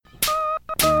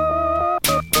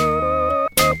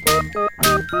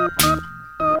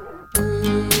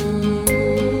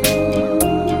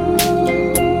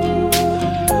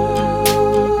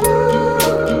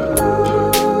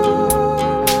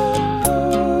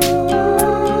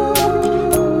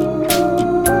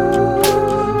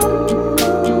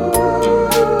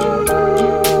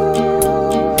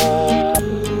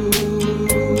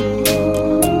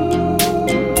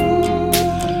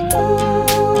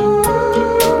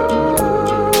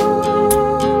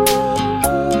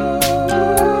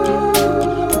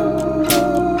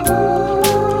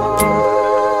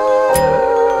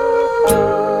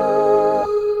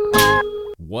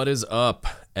is up,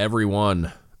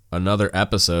 everyone? Another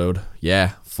episode,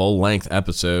 full-length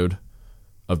episode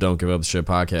of Don't Give Up the Shit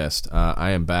podcast.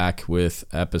 I am back with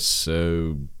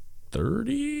episode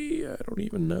 30? I don't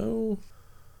even know.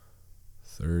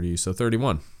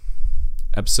 31.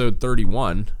 Episode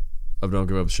 31 of Don't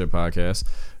Give Up the Shit podcast.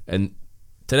 And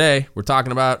today, we're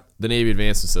talking about the Navy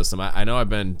Advancement System. I know I've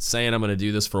been saying I'm going to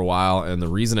do this for a while, and the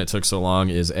reason it took so long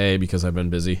is A, because I've been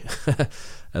busy,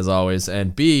 as always,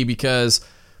 and B, because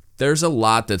there's a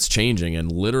lot that's changing,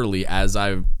 and literally as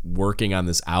I'm working on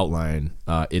this outline,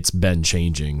 it's been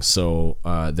changing. So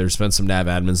there's been some NAV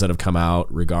admins that have come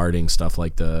out regarding stuff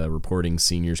like the reporting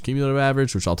seniors cumulative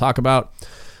average, which I'll talk about.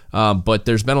 But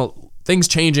there's been things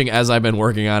changing as I've been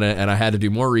working on it, and I had to do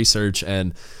more research,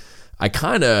 and I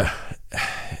kind of,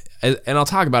 and I'll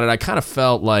talk about it, I kind of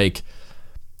felt like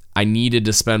I needed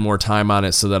to spend more time on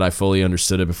it so that I fully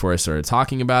understood it before I started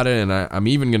talking about it. And I'm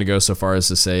even going to go so far as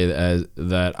to say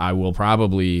that I will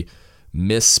probably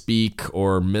misspeak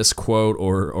or misquote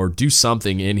or do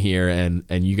something in here, and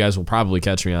you guys will probably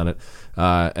catch me on it,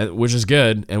 which is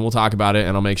good. And we'll talk about it,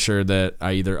 and I'll make sure that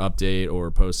I either update or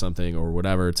post something or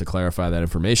whatever to clarify that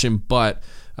information. But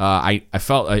I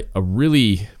felt a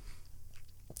really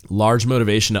large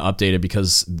motivation to update it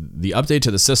because the update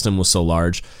to the system was so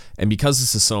large, and because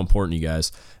this is so important, you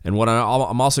guys. And what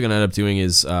I'm also going to end up doing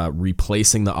is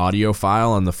replacing the audio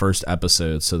file on the first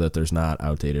episode so that there's not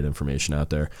outdated information out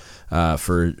there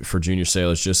for junior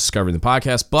sailors just discovering the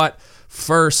podcast. But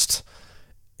first,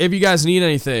 if you guys need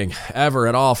anything ever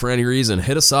at all for any reason,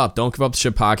 hit us up. Don't give up the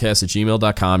shit podcast at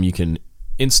gmail.com. You can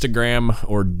Instagram,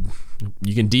 or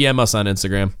you can DM us on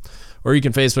Instagram, or you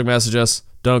can Facebook message us.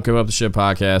 Don't Give Up the Shit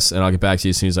podcast, and I'll get back to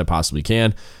you as soon as I possibly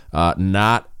can. I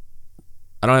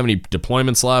don't have any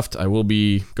deployments left. I will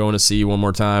be going to sea one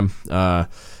more time.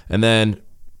 And then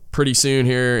pretty soon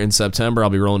here in September,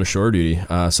 I'll be rolling to shore duty.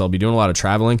 So I'll be doing a lot of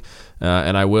traveling,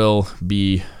 and I will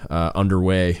be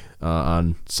underway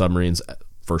on submarines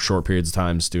for short periods of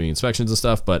time, doing inspections and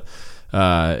stuff. But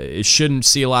it shouldn't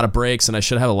see a lot of breaks, and I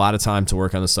should have a lot of time to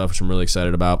work on this stuff, which I'm really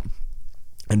excited about.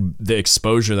 And the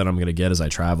exposure that I'm going to get as I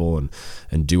travel and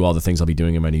do all the things I'll be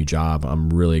doing in my new job, I'm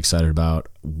really excited about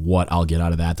what I'll get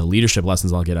out of that, the leadership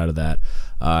lessons I'll get out of that.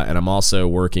 And I'm also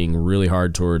working really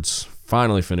hard towards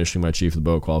finally finishing my Chief of the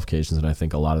Boat qualifications. And I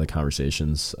think a lot of the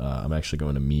conversations, I'm actually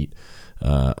going to meet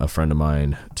a friend of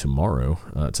mine tomorrow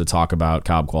to talk about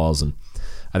Cobb Quals. And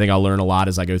I think I'll learn a lot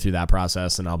as I go through that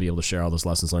process, and I'll be able to share all those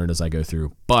lessons learned as I go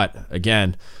through. But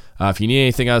again, if you need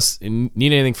anything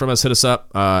from us, hit us up.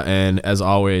 And as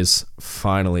always,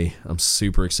 finally, I'm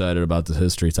super excited about the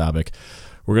history topic.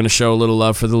 We're going to show a little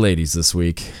love for the ladies this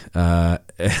week.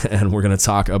 And we're going to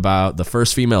talk about the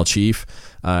first female chief.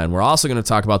 And we're also going to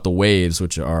talk about the WAVES,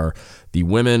 which are the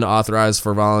Women Authorized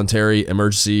for Voluntary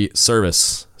Emergency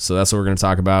Service. So that's what we're going to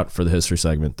talk about for the history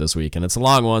segment this week. And it's a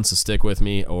long one, so stick with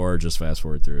me, or just fast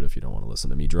forward through it if you don't want to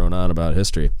listen to me drone on about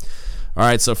history. All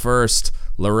right, so first,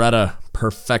 Loretta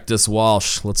Perfectus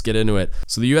Walsh. Let's get into it.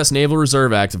 So the U.S. Naval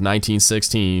Reserve Act of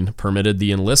 1916 permitted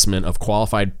the enlistment of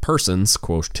qualified persons,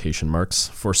 quotation marks,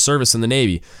 for service in the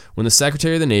Navy. When the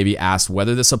Secretary of the Navy asked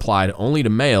whether this applied only to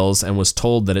males and was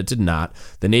told that it did not,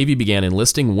 the Navy began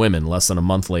enlisting women less than a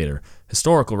month later.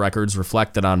 Historical records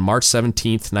reflect that on March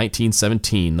 17,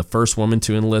 1917, the first woman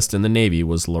to enlist in the Navy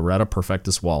was Loretta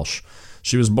Perfectus Walsh.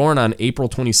 She was born on April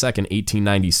 22,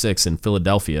 1896 in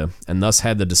Philadelphia, and thus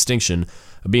had the distinction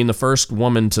of being the first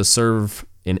woman to serve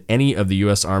in any of the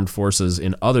U.S. Armed Forces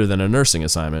in other than a nursing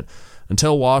assignment.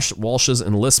 Until Walsh's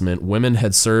enlistment, women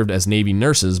had served as Navy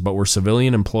nurses but were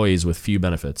civilian employees with few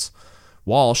benefits.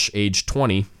 Walsh, aged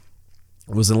 20,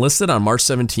 was enlisted on March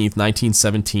 17,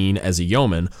 1917 as a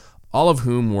yeoman, all of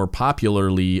whom were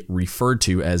popularly referred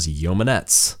to as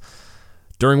yeomanettes.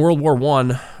 During World War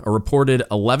I, a reported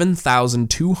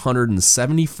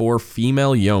 11,274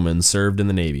 female yeomen served in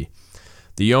the Navy.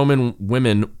 The yeoman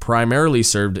women primarily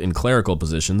served in clerical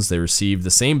positions. They received the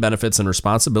same benefits and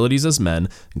responsibilities as men,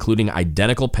 including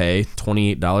identical pay,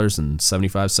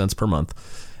 $28.75 per month,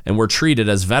 and were treated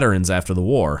as veterans after the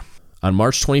war. On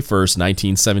March 21,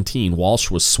 1917,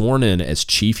 Walsh was sworn in as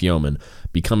Chief Yeoman,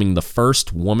 becoming the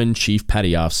first woman Chief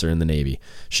Petty Officer in the Navy.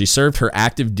 She served her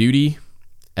active duty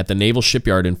at the Naval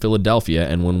Shipyard in Philadelphia,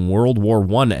 and when World War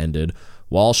I ended,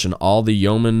 Walsh and all the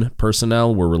yeoman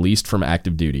personnel were released from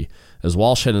active duty. As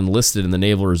Walsh had enlisted in the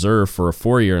Naval Reserve for a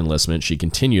 4-year enlistment, she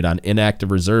continued on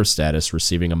inactive reserve status,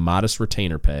 receiving a modest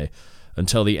retainer pay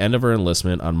until the end of her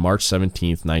enlistment on March 17,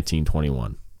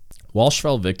 1921. Walsh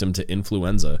fell victim to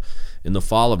influenza in the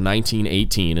fall of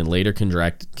 1918 and later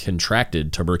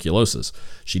contracted tuberculosis.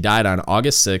 She died on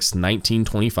August 6,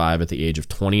 1925 at the age of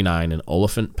 29 in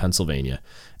Oliphant, Pennsylvania.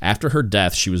 After her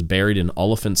death, she was buried in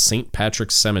Oliphant St.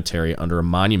 Patrick's Cemetery under a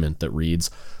monument that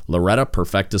reads, Loretta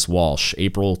Perfectus Walsh,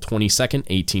 April 22,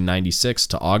 1896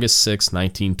 to August 6,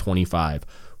 1925.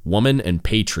 Woman and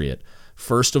patriot.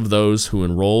 First of those who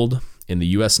enrolled in the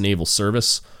U.S. Naval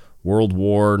Service. World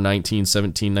War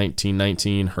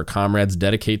 1917-1919. Her comrades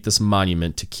dedicate this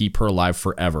monument to keep her alive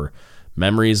forever.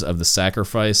 Memories of the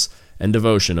sacrifice and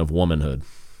devotion of womanhood.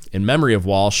 In memory of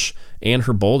Walsh and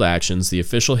her bold actions, the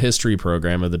official history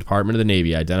program of the Department of the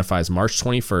Navy identifies March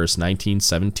 21,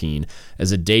 1917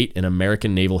 as a date in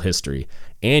American naval history.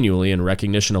 Annually, in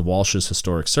recognition of Walsh's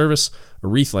historic service, a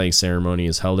wreath-laying ceremony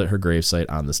is held at her gravesite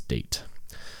on this date.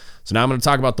 So now I'm going to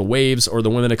talk about the WAVES, or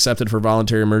the Women Accepted for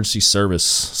Voluntary Emergency Service.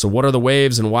 So what are the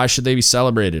WAVES and why should they be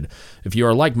celebrated? If you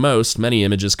are like most, many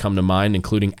images come to mind,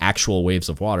 including actual waves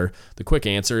of water. The quick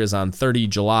answer is on 30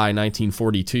 July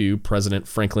 1942, President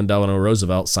Franklin Delano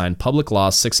Roosevelt signed Public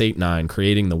Law 689,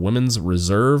 creating the Women's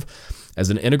Reserve as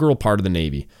an integral part of the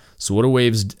Navy. So what do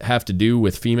WAVES have to do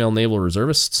with female naval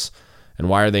reservists, and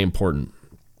why are they important?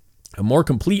 A more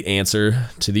complete answer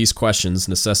to these questions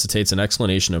necessitates an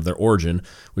explanation of their origin,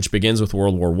 which begins with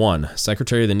World War I.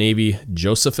 Secretary of the Navy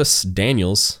Josephus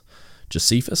Daniels,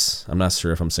 I'm not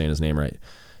sure if I'm saying his name right,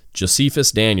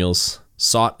 Josephus Daniels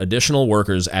sought additional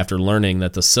workers after learning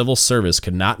that the civil service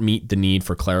could not meet the need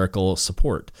for clerical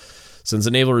support. Since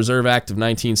the Naval Reserve Act of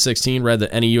 1916 read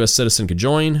that any U.S. citizen could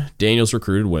join, Daniels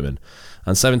recruited women.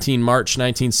 On 17 March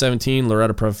 1917,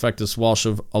 Loretta Perfectus Walsh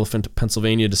of Oliphant,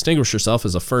 Pennsylvania, distinguished herself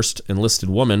as the first enlisted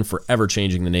woman forever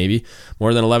changing the Navy.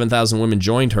 More than 11,000 women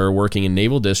joined her, working in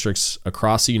naval districts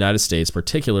across the United States,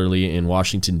 particularly in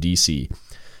Washington, D.C.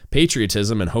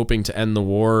 Patriotism and hoping to end the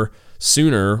war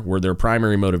sooner were their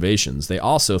primary motivations. They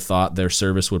also thought their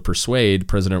service would persuade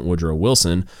President Woodrow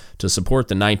Wilson to support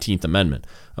the 19th Amendment.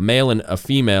 A male and a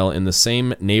female in the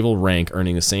same naval rank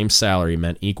earning the same salary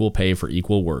meant equal pay for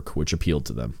equal work, which appealed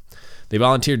to them. They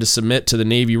volunteered to submit to the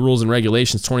Navy rules and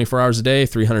regulations 24 hours a day,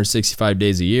 365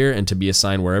 days a year, and to be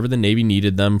assigned wherever the Navy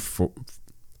needed them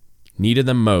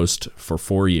most for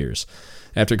 4 years.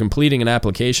 After completing an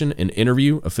application, an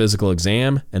interview, a physical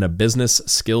exam, and a business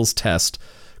skills test,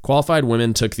 qualified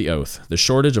women took the oath. The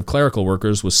shortage of clerical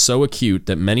workers was so acute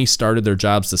that many started their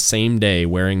jobs the same day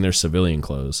wearing their civilian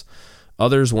clothes.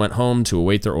 Others went home to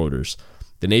await their orders.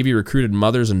 The Navy recruited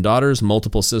mothers and daughters,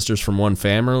 multiple sisters from one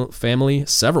family,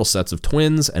 several sets of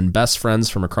twins, and best friends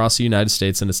from across the United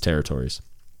States and its territories.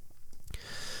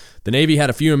 The Navy had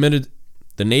a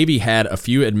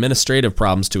few administrative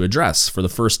problems to address. For the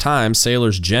first time,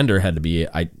 sailors' gender had to be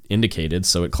indicated,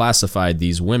 so it classified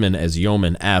these women as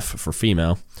Yeoman F for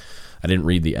female. I didn't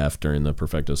read the F during the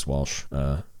Perfectus Walsh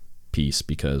piece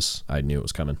because I knew it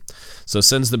was coming. So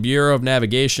since the Bureau of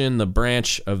Navigation, the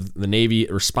branch of the Navy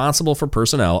responsible for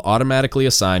personnel, automatically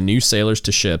assigned new sailors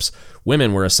to ships,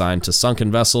 women were assigned to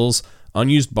sunken vessels,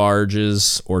 unused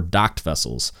barges, or docked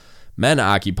vessels. Men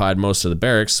occupied most of the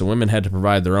barracks, so women had to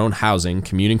provide their own housing,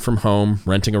 commuting from home,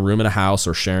 renting a room in a house,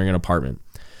 or sharing an apartment.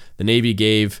 The Navy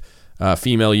gave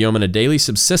female yeomen a daily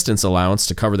subsistence allowance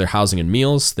to cover their housing and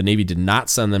meals. The Navy did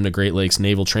not send them to Great Lakes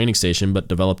Naval Training Station, but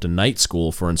developed a night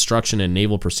school for instruction in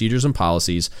naval procedures and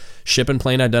policies, ship and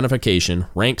plane identification,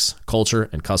 ranks, culture,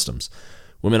 and customs.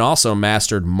 Women also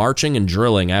mastered marching and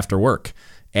drilling after work.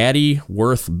 Addie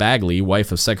Worth Bagley,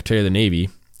 wife of Secretary of the Navy,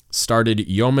 started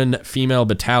Yeoman Female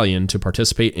Battalion to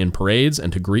participate in parades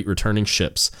and to greet returning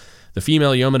ships. The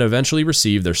female yeomen eventually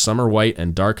received their summer white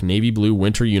and dark navy blue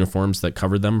winter uniforms that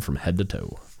covered them from head to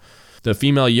toe. The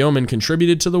female yeomen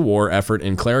contributed to the war effort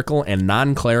in clerical and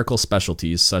non-clerical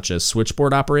specialties such as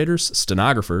switchboard operators,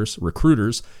 stenographers,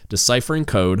 recruiters, deciphering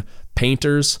code,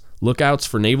 painters, lookouts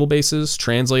for naval bases,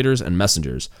 translators, and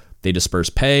messengers. They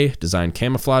dispersed pay, designed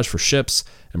camouflage for ships,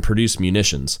 and produced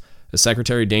munitions. As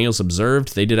Secretary Daniels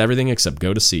observed, they did everything except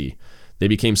go to sea. They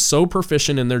became so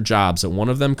proficient in their jobs that one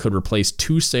of them could replace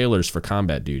 2 sailors for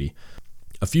combat duty.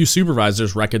 A few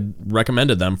supervisors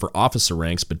recommended them for officer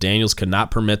ranks, but Daniels could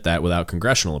not permit that without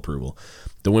congressional approval.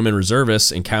 The women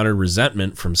reservists encountered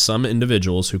resentment from some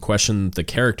individuals who questioned the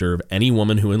character of any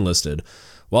woman who enlisted,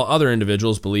 while other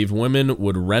individuals believed women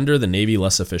would render the Navy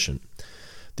less efficient.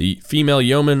 The female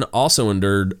yeomen also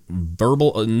endured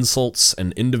verbal insults,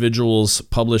 and individuals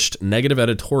published negative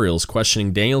editorials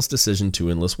questioning Daniels' decision to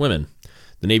enlist women.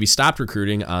 The Navy stopped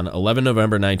recruiting on 11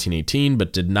 November 1918,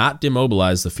 but did not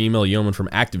demobilize the female yeomen from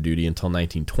active duty until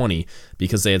 1920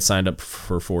 because they had signed up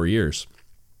for 4 years.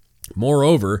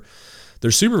 Moreover,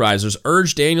 Their supervisors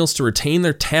urged Daniels to retain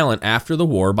their talent after the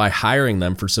war by hiring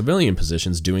them for civilian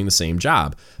positions doing the same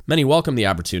job. Many welcomed the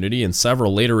opportunity, and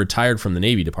several later retired from the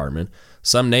Navy Department.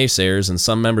 Some naysayers and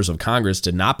some members of Congress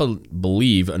did not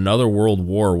believe another world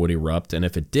war would erupt, and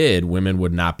if it did, women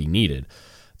would not be needed.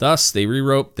 Thus, they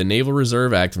rewrote the Naval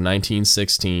Reserve Act of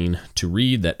 1916 to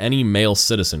read that any male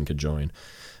citizen could join.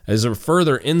 As a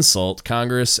further insult,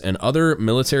 Congress and other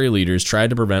military leaders tried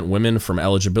to prevent women from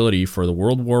eligibility for the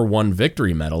World War I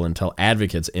Victory Medal until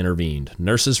advocates intervened.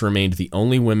 Nurses remained the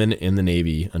only women in the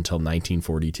Navy until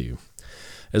 1942.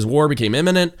 As war became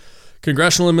imminent,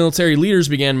 congressional and military leaders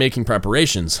began making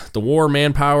preparations. The War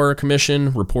Manpower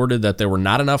Commission reported that there were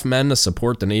not enough men to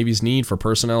support the Navy's need for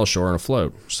personnel ashore and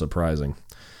afloat. Surprising.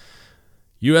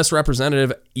 U.S.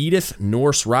 Representative Edith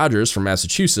Nourse Rogers from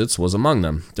Massachusetts was among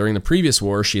them. During the previous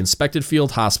war, she inspected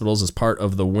field hospitals as part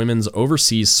of the Women's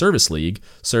Overseas Service League,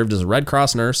 served as a Red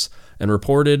Cross nurse, and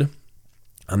reported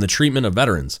on the treatment of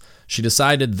veterans. She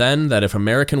decided then that if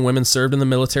American women served in the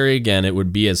military again, it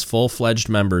would be as full-fledged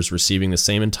members receiving the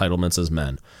same entitlements as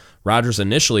men. Rogers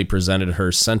initially presented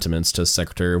her sentiments to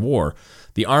Secretary of War.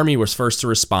 The Army was first to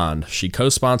respond. She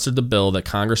co-sponsored the bill that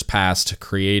Congress passed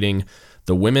creating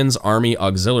the Women's Army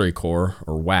Auxiliary Corps,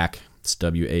 or WAC, it's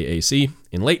WAAC,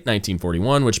 in late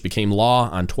 1941, which became law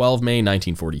on 12 May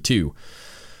 1942.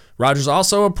 Rogers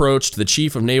also approached the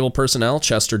Chief of Naval Personnel,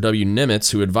 Chester W.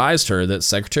 Nimitz, who advised her that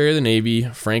Secretary of the Navy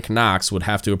Frank Knox would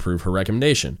have to approve her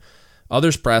recommendation.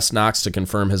 Others pressed Knox to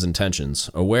confirm his intentions.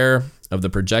 Aware of the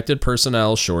projected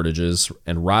personnel shortages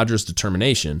and Rogers'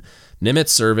 determination, Nimitz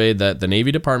surveyed the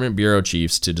Navy Department bureau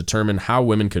chiefs to determine how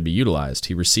women could be utilized.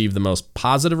 He received the most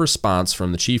positive response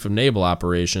from the Chief of Naval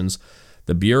Operations,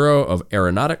 the Bureau of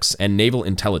Aeronautics, and Naval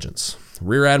Intelligence.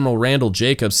 Rear Admiral Randall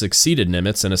Jacobs succeeded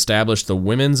Nimitz and established the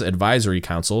Women's Advisory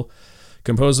Council,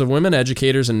 composed of women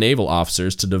educators and naval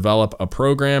officers, to develop a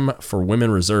program for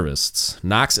women reservists.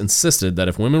 Knox insisted that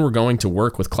if women were going to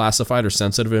work with classified or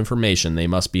sensitive information, they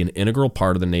must be an integral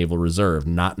part of the Naval Reserve,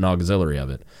 not an auxiliary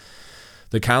of it.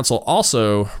 The council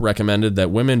also recommended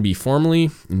that women be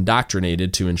formally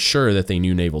indoctrinated to ensure that they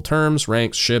knew naval terms,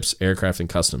 ranks, ships, aircraft, and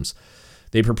customs.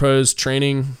 They proposed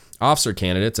training officer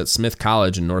candidates at Smith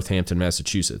College in Northampton,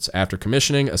 Massachusetts. After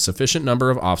commissioning a sufficient number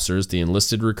of officers, the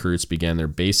enlisted recruits began their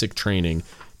basic training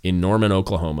in Norman,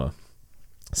 Oklahoma,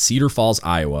 Cedar Falls,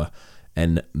 Iowa,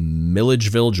 and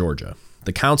Milledgeville, Georgia.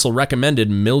 The council recommended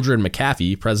Mildred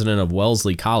McAfee, president of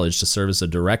Wellesley College, to serve as a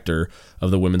director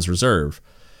of the Women's Reserve.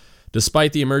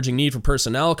 Despite the emerging need for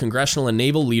personnel, congressional and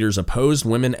naval leaders opposed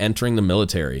women entering the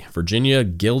military. Virginia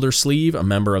Gildersleeve, a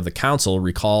member of the council,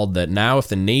 recalled that now if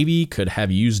the Navy could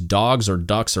have used dogs or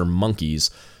ducks or monkeys,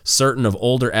 certain of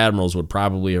older admirals would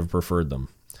probably have preferred them.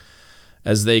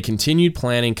 As they continued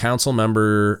planning, council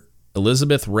member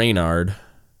Elizabeth Reynard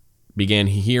began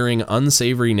hearing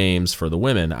unsavory names for the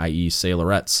women, i.e.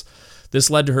 sailorettes. This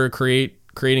led to her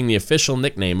creating the official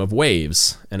nickname of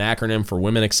WAVES, an acronym for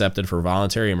Women Accepted for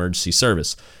Voluntary Emergency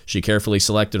Service. She carefully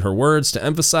selected her words to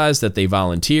emphasize that they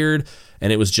volunteered,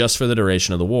 and it was just for the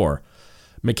duration of the war.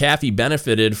 McAfee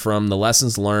benefited from the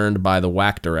lessons learned by the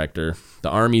WAC director. The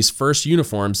Army's first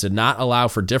uniforms did not allow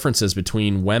for differences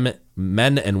between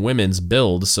men and women's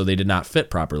build, so they did not fit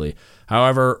properly.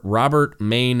 However, Robert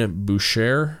Maine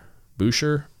Boucher,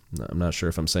 I'm not sure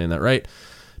if I'm saying that right,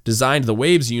 designed the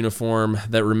WAVES uniform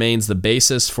that remains the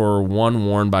basis for one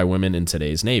worn by women in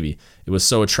today's Navy. It was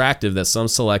so attractive that some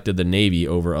selected the Navy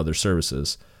over other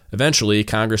services. Eventually,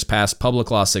 Congress passed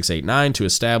Public Law 689 to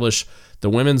establish the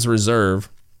Women's Reserve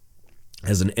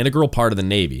as an integral part of the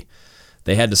Navy.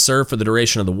 They had to serve for the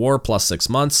duration of the war plus 6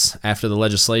 months. After the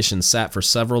legislation sat for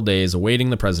several days awaiting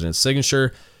the president's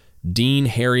signature, Dean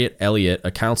Harriet Elliott,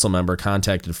 a council member,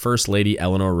 contacted First Lady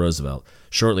Eleanor Roosevelt.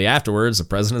 Shortly afterwards, the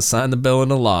president signed the bill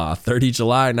into law, 30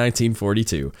 July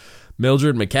 1942.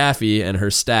 Mildred McAfee and her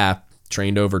staff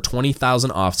trained over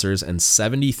 20,000 officers and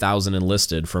 70,000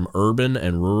 enlisted from urban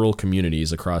and rural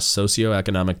communities across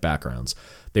socioeconomic backgrounds.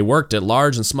 They worked at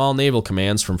large and small naval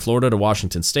commands from Florida to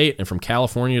Washington State and from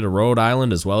California to Rhode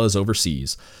Island as well as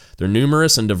overseas. Their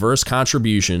numerous and diverse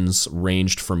contributions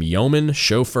ranged from yeoman,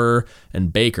 chauffeur,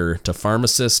 and baker to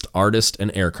pharmacist, artist,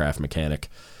 and aircraft mechanic.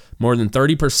 More than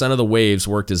 30% of the WAVES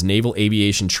worked as naval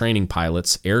aviation training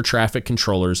pilots, air traffic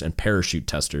controllers, and parachute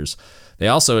testers. They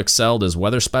also excelled as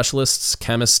weather specialists,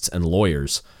 chemists, and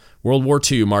lawyers. World War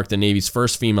II marked the Navy's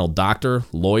first female doctor,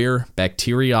 lawyer,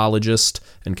 bacteriologist,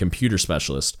 and computer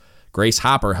specialist. Grace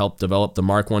Hopper helped develop the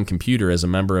Mark I computer as a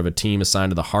member of a team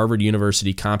assigned to the Harvard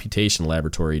University Computation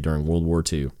Laboratory during World War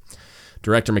II.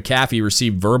 Director McAfee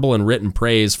received verbal and written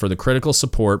praise for the critical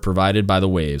support provided by the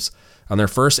WAVES. On their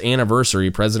first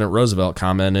anniversary, President Roosevelt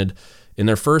commented, In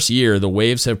their first year, the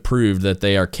Waves have proved that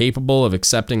they are capable of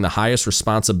accepting the highest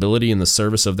responsibility in the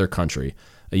service of their country.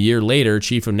 A year later,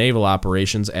 Chief of Naval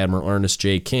Operations Admiral Ernest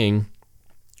J. King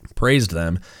praised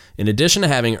them. In addition to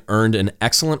having earned an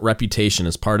excellent reputation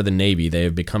as part of the Navy, they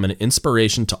have become an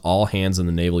inspiration to all hands in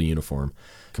the naval uniform.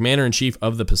 Commander-in-Chief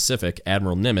of the Pacific,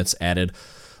 Admiral Nimitz, added,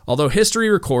 "Although history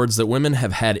records that women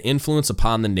have had influence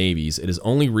upon the navies, it is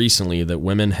only recently that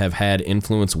women have had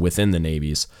influence within the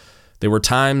navies. There were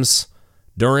times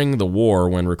during the war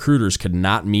when recruiters could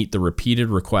not meet the repeated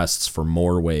requests for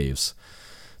more Waves.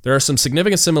 There are some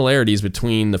significant similarities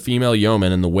between the female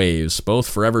yeomen and the Waves. Both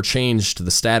forever changed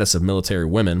the status of military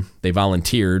women. They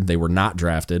volunteered. They were not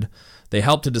drafted. They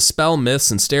helped to dispel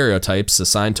myths and stereotypes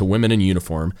assigned to women in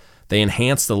uniform. They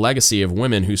enhanced the legacy of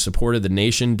women who supported the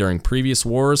nation during previous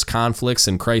wars, conflicts,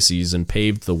 and crises and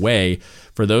paved the way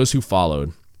for those who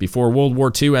followed. Before World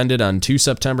War II ended on 2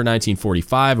 September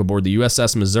 1945 aboard the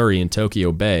USS Missouri in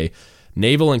Tokyo Bay,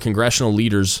 naval and congressional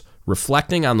leaders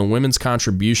reflecting on the women's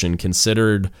contribution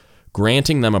considered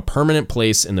granting them a permanent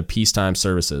place in the peacetime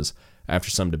services. After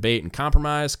some debate and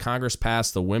compromise, Congress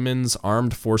passed the Women's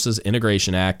Armed Forces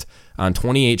Integration Act on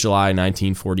 28 July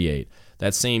 1948.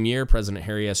 That same year, President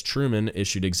Harry S. Truman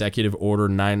issued Executive Order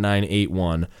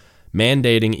 9981,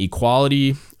 mandating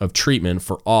equality of treatment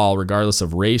for all regardless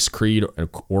of race, creed,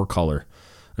 or color.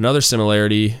 Another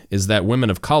similarity is that women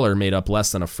of color made up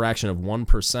less than a fraction of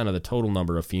 1% of the total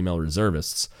number of female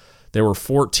reservists. There were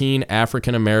 14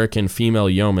 African-American female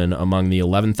yeomen among the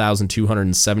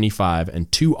 11,275 and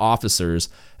 2 officers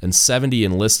and 70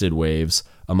 enlisted Waves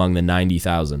among the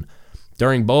 90,000.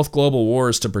 During both global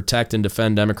wars to protect and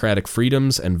defend democratic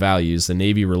freedoms and values, the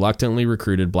Navy reluctantly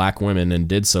recruited black women and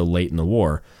did so late in the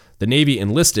war. The Navy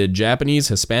enlisted Japanese,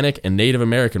 Hispanic, and Native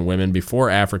American women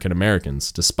before African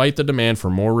Americans. Despite the demand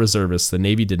for more reservists, the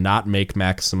Navy did not make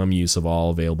maximum use of all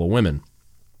available women.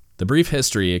 The brief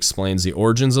history explains the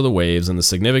origins of the Waves and the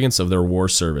significance of their war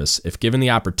service. If given the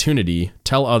opportunity,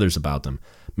 tell others about them.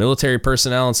 Military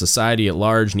personnel and society at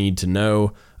large need to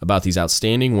know about these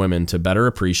outstanding women to better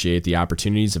appreciate the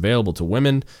opportunities available to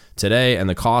women today and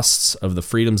the costs of the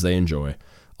freedoms they enjoy.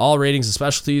 All ratings and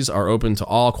specialties are open to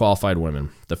all qualified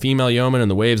women. The female yeoman and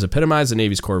the Waves epitomize the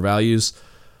Navy's core values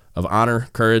of honor,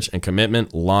 courage, and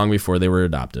commitment long before they were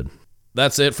adopted."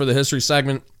 That's it for the history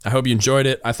segment. I hope you enjoyed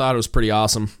it. I thought it was pretty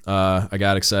awesome. I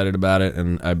got excited about it,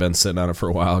 and I've been sitting on it for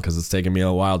a while because it's taken me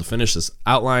a while to finish this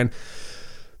outline.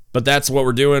 But that's what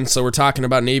we're doing. So we're talking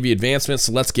about Navy advancements.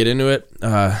 So let's get into it.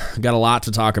 Got a lot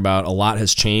to talk about. A lot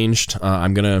has changed.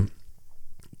 I'm gonna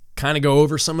kind of go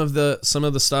over some of the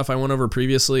stuff I went over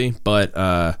previously,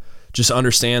 but just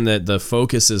understand that the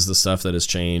focus is the stuff that has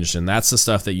changed, and that's the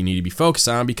stuff that you need to be focused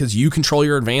on because you control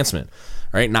your advancement.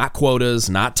 Right? Not quotas,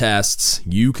 not tests.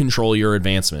 You control your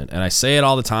advancement. And I say it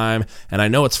all the time, and I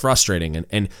know it's frustrating.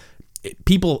 And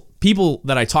people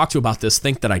that I talk to about this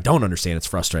think that I don't understand it's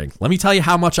frustrating. Let me tell you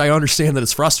how much I understand that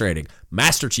it's frustrating.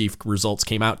 Master Chief results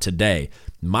came out today.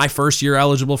 My first year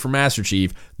eligible for Master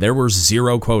Chief, there were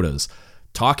 0 quotas.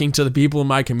 Talking to the people in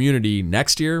my community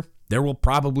next year, there will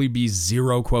probably be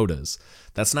 0 quotas.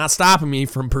 That's not stopping me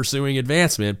from pursuing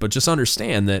advancement, but just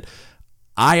understand that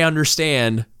I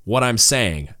understand what I'm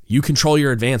saying. You control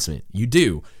your advancement. You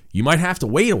do. You might have to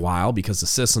wait a while because the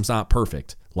system's not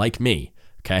perfect, like me.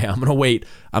 Okay, I'm going to wait.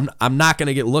 I'm not going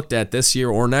to get looked at this year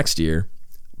or next year.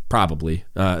 Probably.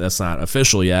 That's not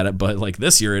official yet, but like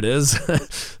this year it is.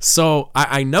 So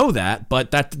I know that,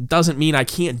 but that doesn't mean I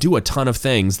can't do a ton of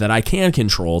things that I can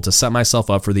control to set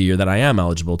myself up for the year that I am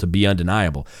eligible to be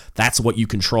undeniable. That's what you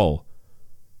control.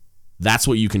 That's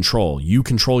what you control. You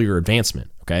control your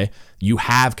advancement, okay? You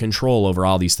have control over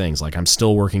all these things. Like I'm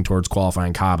still working towards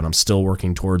qualifying COB, and I'm still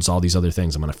working towards all these other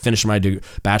things. I'm going to finish my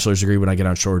bachelor's degree when I get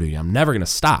on shore duty. I'm never going to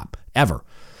stop, ever.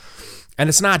 And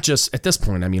it's not just, at this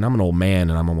point, I mean, I'm an old man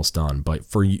and I'm almost done. But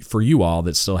for you all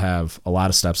that still have a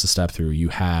lot of steps to step through, you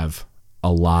have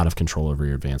a lot of control over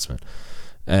your advancement.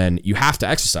 And you have to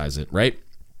exercise it, right?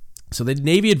 So the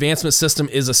Navy advancement system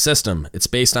is a system. It's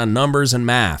based on numbers and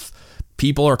math.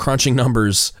 People are crunching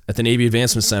numbers at the Navy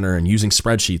Advancement Center and using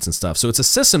spreadsheets and stuff. So it's a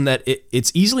system that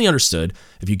it's easily understood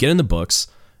if you get in the books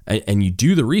and you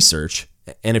do the research.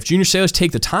 And if junior sailors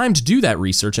take the time to do that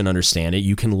research and understand it,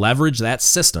 you can leverage that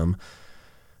system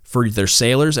for their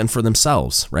sailors and for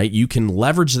themselves, right? You can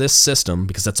leverage this system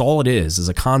because that's all it is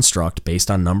a construct based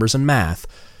on numbers and math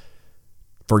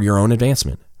for your own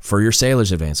advancement, for your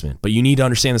sailors' advancement. But you need to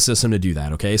understand the system to do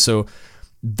that, okay? So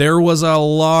There was a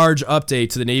large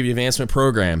update to the Navy Advancement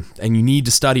Program, and you need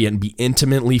to study it and be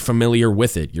intimately familiar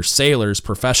with it. Your sailors'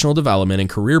 professional development and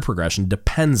career progression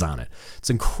depends on it.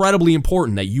 It's incredibly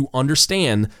important that you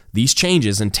understand these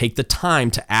changes and take the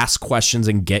time to ask questions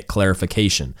and get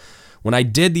clarification. When I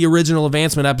did the original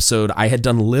advancement episode, I had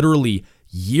done literally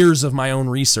years of my own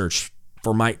research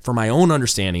for my own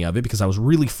understanding of it, because I was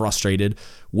really frustrated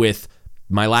with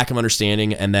my lack of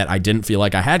understanding and that I didn't feel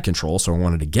like I had control, so I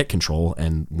wanted to get control.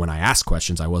 And when I asked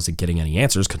questions, I wasn't getting any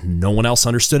answers because no one else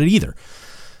understood it either.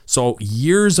 So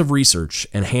years of research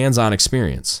and hands-on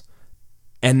experience.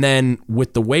 And then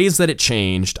with the ways that it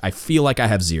changed, I feel like I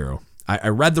have zero. I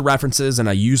read the references and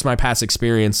I used my past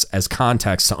experience as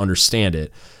context to understand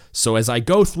it. So as I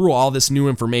go through all this new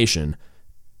information,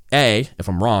 if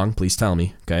I'm wrong, please tell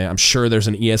me, okay? I'm sure there's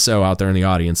an ESO out there in the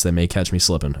audience that may catch me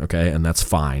slipping, okay? And that's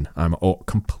fine. I'm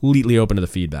completely open to the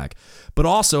feedback. But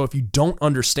also, if you don't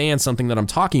understand something that I'm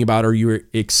talking about, or you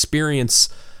experience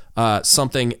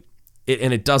something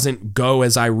and it doesn't go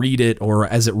as I read it or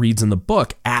as it reads in the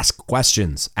book, ask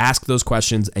questions. Ask those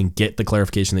questions and get the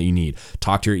clarification that you need.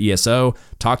 Talk to your ESO,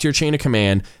 talk to your chain of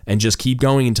command, and just keep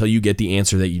going until you get the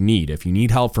answer that you need. If you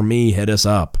need help from me, hit us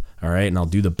up. All right, and I'll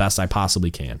do the best I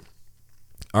possibly can.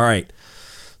 All right,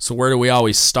 so where do we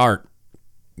always start?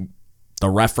 The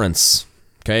reference.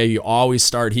 Okay, you always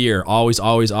start here. Always,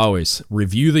 always, always.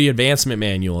 Review the advancement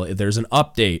manual. There's an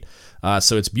update.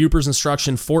 So it's Buper's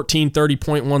Instruction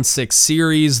 1430.16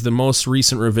 series. The most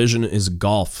recent revision is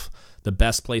Golf. The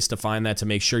best place to find that to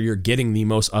make sure you're getting the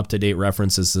most up-to-date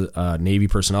references, Navy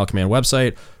Personnel Command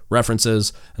website,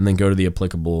 references, and then go to the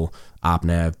applicable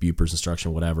OpNav, Buper's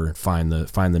Instruction, whatever, find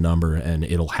the number, and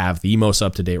it'll have the most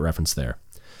up-to-date reference there.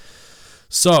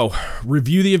 So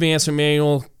review the advancement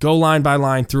manual, go line by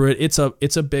line through it. It's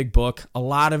a big book. A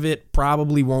lot of it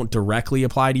probably won't directly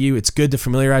apply to you. It's good to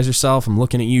familiarize yourself. I'm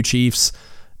looking at you, Chiefs,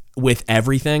 with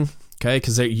everything. Okay,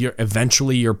 because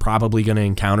you're probably going to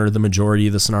encounter the majority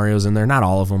of the scenarios in there. Not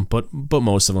all of them, but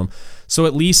most of them. So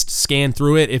at least scan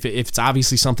through it. If it's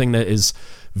obviously something that is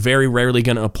very rarely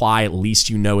going to apply, at least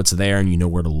you know it's there and you know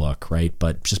where to look, right?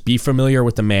 But just be familiar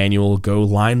with the manual. Go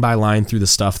line by line through the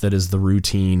stuff that is the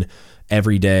routine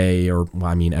every day, or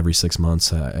every 6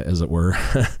 months, as it were.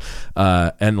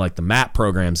 And like the MAP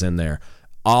programs in there.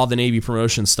 All the Navy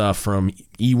promotion stuff from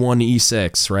E1 to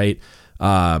E6, right?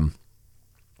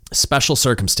 Special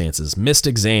circumstances, missed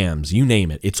exams, you name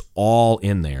it. It's all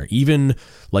in there. Even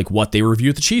like what they review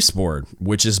at the Chiefs board,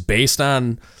 which is based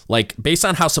on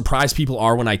how surprised people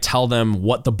are when I tell them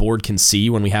what the board can see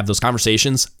when we have those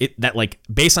conversations.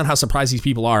 Based on how surprised these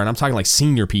people are, and I'm talking like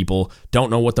senior people don't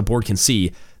know what the board can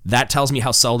see. That tells me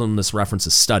how seldom this reference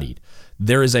is studied.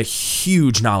 There is a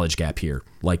huge knowledge gap here,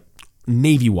 like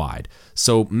Navy-wide.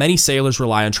 So many sailors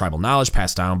rely on tribal knowledge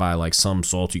passed down by like some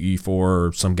salty E4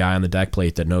 or some guy on the deck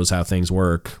plate that knows how things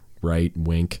work, right?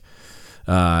 Wink.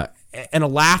 And a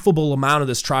laughable amount of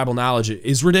this tribal knowledge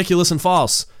is ridiculous and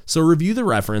false. So review the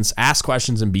reference, ask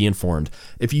questions, and be informed.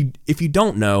 If you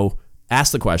don't know,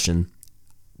 ask the question.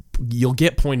 You'll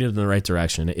get pointed in the right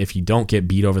direction if you don't get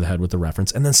beat over the head with the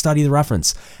reference, and then study the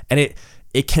reference. And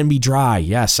it can be dry.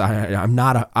 Yes,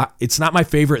 it's not my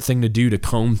favorite thing to do, to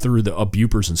comb through a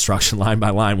Buper's Instruction line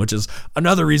by line, which is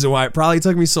another reason why it probably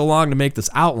took me so long to make this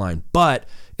outline. But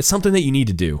it's something that you need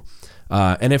to do.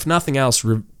 And if nothing else,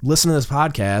 listen to this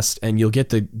podcast and you'll get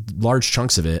the large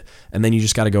chunks of it. And then you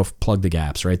just got to go plug the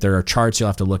gaps, right? There are charts you'll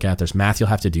have to look at. There's math you'll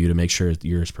have to do to make sure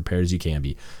you're as prepared as you can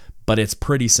be. But it's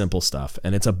pretty simple stuff,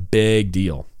 and it's a big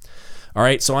deal. All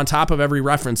right, so on top of every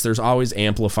reference, there's always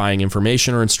amplifying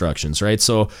information or instructions, right?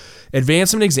 So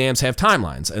advancement exams have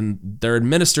timelines, and they're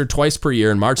administered twice per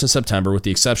year in March and September, with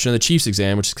the exception of the Chiefs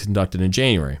exam, which is conducted in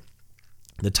January.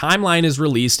 The timeline is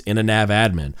released in a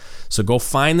NAVADMIN. So go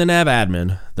find the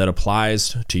NAVADMIN that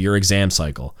applies to your exam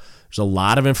cycle. There's a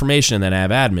lot of information in that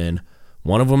NAVADMIN.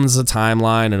 One of them is a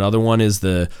timeline. Another one is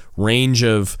the range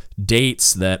of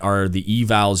dates that are the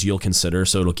evals you'll consider.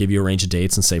 So it'll give you a range of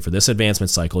dates and say, for this advancement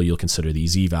cycle, you'll consider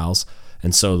these evals.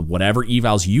 And so whatever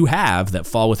evals you have that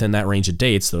fall within that range of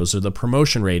dates, those are the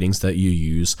promotion ratings that you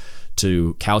use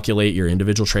to calculate your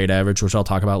individual trade average, which I'll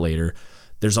talk about later.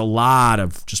 There's a lot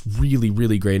of just really,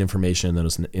 really great information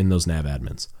in those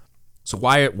NAVADMINs. So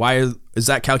why is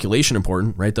that calculation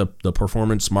important, right? The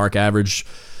performance mark average,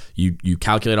 you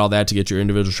calculate all that to get your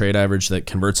individual trade average that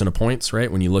converts into points,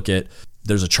 right? When you look at,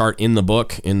 there's a chart in the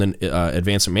book, in the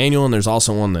advancement manual, and there's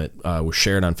also one that was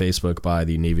shared on Facebook by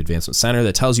the Navy Advancement Center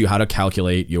that tells you how to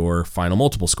calculate your final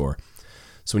multiple score.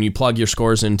 So when you plug your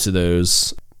scores into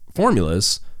those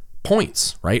formulas,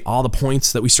 points, right? All the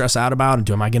points that we stress out about, and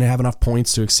am I going to have enough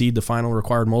points to exceed the final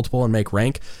required multiple and make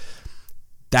rank?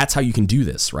 that's how you can do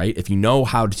this, right? If you know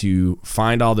how to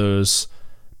find all those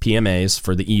PMAs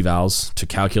for the evals to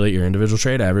calculate your individual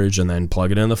trait average and then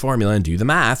plug it in the formula and do the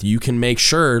math, you can make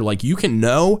sure, like, you can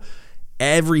know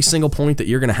every single point that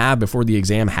you're going to have before the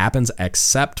exam happens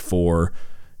except for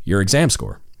your exam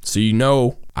score. So you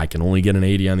know, I can only get an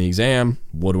 80 on the exam.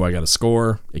 What do I got to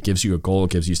score? It gives you a goal.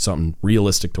 It gives you something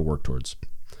realistic to work towards.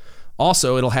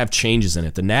 Also, it'll have changes in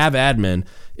it. The nav admin,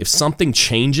 if something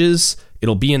changes,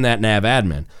 it'll be in that nav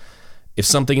admin. If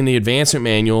something in the advancement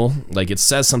manual, like it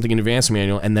says something in the advancement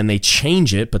manual and then they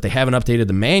change it, but they haven't updated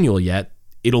the manual yet,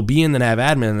 it'll be in the nav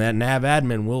admin, and that nav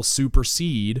admin will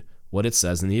supersede what it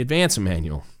says in the advancement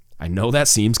manual. I know that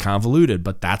seems convoluted,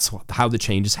 but that's how the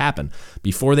changes happen.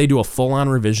 Before they do a full-on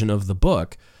revision of the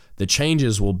book, the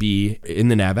changes will be in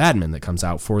the nav admin that comes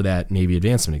out for that Navy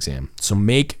advancement exam. So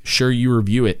make sure you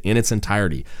review it in its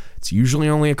entirety. It's usually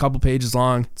only a couple pages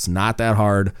long. It's not that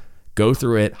hard. Go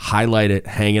through it, highlight it,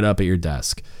 hang it up at your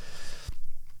desk.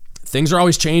 Things are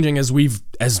always changing as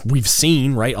we've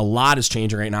seen, right? A lot is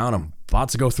changing right now, and I'm about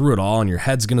to go through it all, and your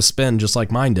head's going to spin just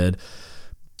like mine did.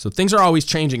 So things are always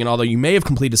changing, and although you may have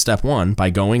completed step 1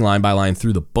 by going line by line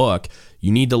through the book,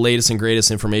 you need the latest and greatest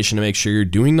information to make sure you're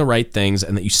doing the right things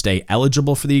and that you stay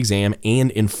eligible for the exam and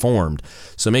informed.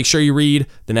 So make sure you read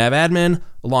the nav admin.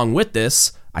 Along with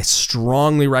this, I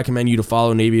strongly recommend you to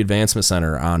follow Navy Advancement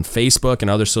Center on Facebook and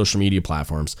other social media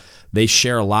platforms. They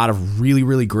share a lot of really,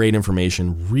 really great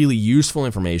information, really useful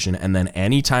information, and then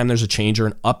anytime there's a change or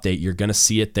an update, you're going to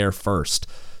see it there first.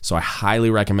 So I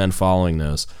highly recommend following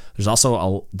those. There's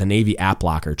also the Navy App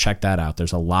Locker. Check that out.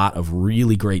 There's a lot of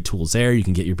really great tools there. You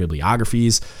can get your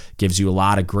bibliographies. Gives you a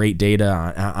lot of great data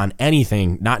on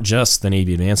anything, not just the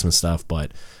Navy advancement stuff,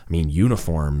 but I mean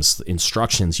uniforms,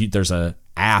 instructions. There's a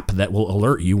app that will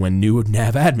alert you when new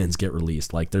nav admins get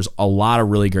released. Like, there's a lot of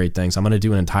really great things. I'm going to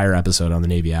do an entire episode on the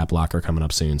Navy App Locker coming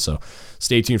up soon, so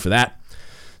stay tuned for that.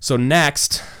 So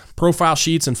next, profile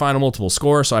sheets and final multiple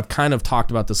score. So I've kind of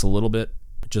talked about this a little bit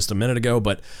just a minute ago,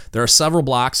 but there are several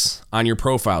blocks on your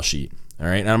profile sheet. All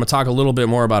right. And I'm going to talk a little bit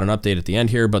more about an update at the end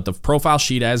here, but the profile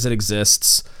sheet as it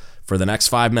exists for the next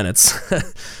 5 minutes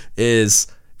is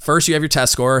first you have your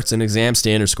test score. It's an exam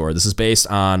standard score. This is based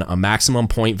on a maximum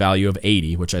point value of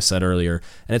 80, which I said earlier,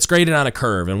 and it's graded on a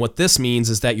curve. And what this means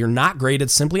is that you're not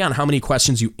graded simply on how many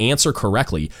questions you answer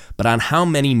correctly, but on how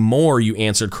many more you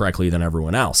answered correctly than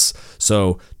everyone else.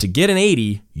 So to get an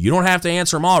 80, you don't have to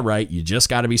answer them all right. You just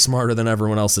got to be smarter than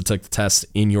everyone else that took the test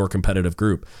in your competitive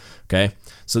group. Okay.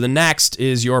 So the next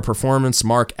is your performance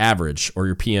mark average, or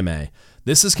your PMA.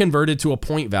 This is converted to a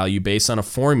point value based on a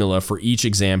formula for each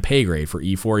exam pay grade for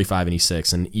E4, E5, and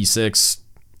E6. And E6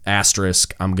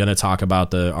 asterisk, I'm going to talk about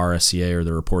the RSCA, or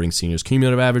the Reporting Seniors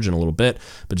Cumulative Average, in a little bit,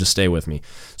 but just stay with me.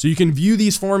 So you can view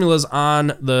these formulas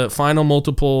on the final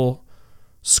multiple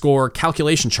score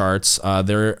calculation charts.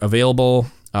 They're available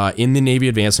in the Navy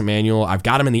Advancement Manual. I've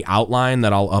got them in the outline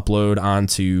that I'll upload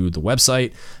onto the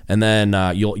website, and then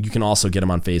you can also get them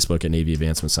on Facebook at Navy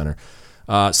Advancement Center.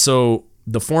 So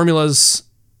the formulas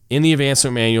in the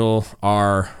advancement manual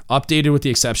are updated with the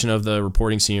exception of the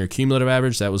Reporting Senior Cumulative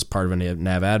Average. That was part of a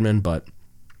nav admin, but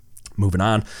moving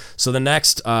on. So the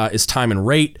next is time and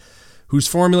rate, whose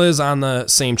formula is on the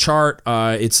same chart.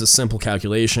 It's a simple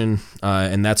calculation,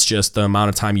 and that's just the amount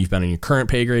of time you've been in your current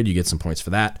pay grade. You get some points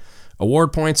for that.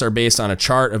 Award points are based on a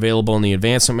chart available in the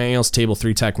advancement manuals, Table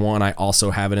 3 Tech 1. I also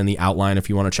have it in the outline if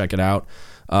you want to check it out.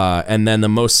 And then the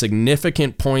most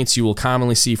significant points you will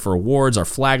commonly see for awards are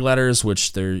flag letters,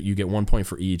 which you get 1 point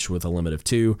for each with a limit of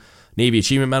 2. Navy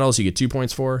Achievement Medals, you get 2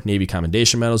 points for. Navy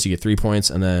Commendation Medals, you get 3 points.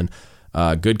 And then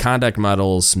Good Conduct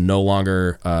Medals no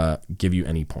longer give you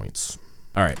any points.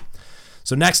 All right.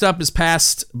 So next up is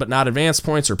passed but not advanced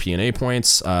points, or P&A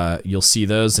points. You'll see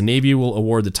those. The Navy will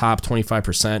award the top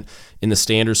 25% in the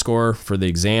standard score for the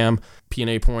exam.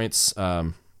 P&A points,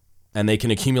 and they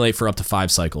can accumulate for up to 5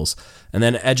 cycles. And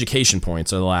then education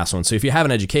points are the last one. So if you have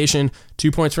an education,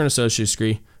 2 points for an associate's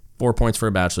degree, 4 points for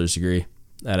a bachelor's degree.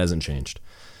 That hasn't changed.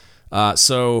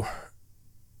 So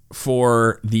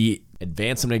for the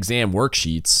advancement exam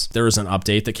worksheets, there was an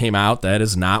update that came out that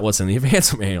is not what's in the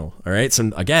advancement manual. All right. So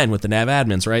again, with the nav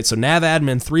admins, right? So nav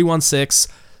admin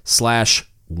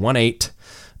 316/18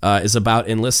 is about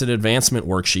enlisted advancement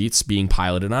worksheets being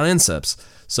piloted on INSEPS.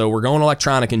 So we're going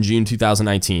electronic in June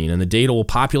 2019, and the data will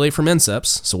populate from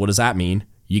INSEPS. So what does that mean?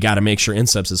 You got to make sure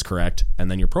INSEPS is correct, and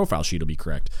then your profile sheet will be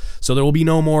correct. So there will be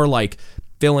no more like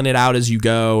filling it out as you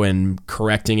go and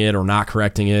correcting it or not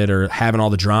correcting it, or having all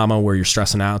the drama where you're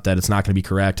stressing out that it's not going to be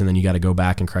correct, and then you got to go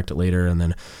back and correct it later, and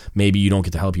then maybe you don't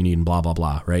get the help you need, and blah, blah,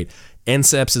 blah, right?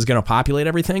 NCEPS is going to populate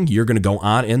everything, you're going to go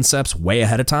on NCEPS way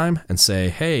ahead of time and say,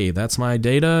 hey, that's my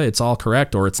data. It's all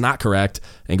correct or it's not correct,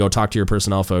 and go talk to your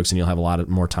personnel folks and you'll have a lot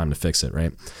more time to fix it,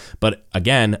 right? But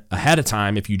again, ahead of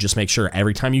time, if you just make sure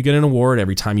every time you get an award,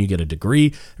 every time you get a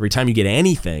degree, every time you get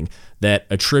anything that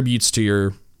attributes to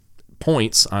your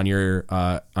points on your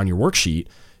worksheet,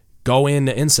 go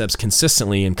into NCEPS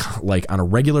consistently and like on a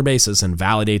regular basis and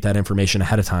validate that information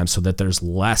ahead of time so that there's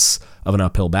less of an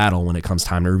uphill battle when it comes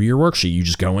time to review your worksheet. You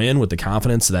just go in with the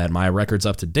confidence that my record's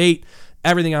up to date.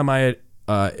 Everything on my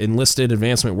enlisted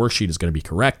advancement worksheet is going to be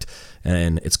correct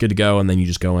and it's good to go. And then you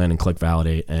just go in and click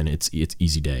validate and it's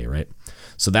easy day, right?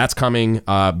 So that's coming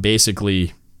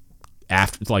basically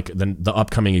after like the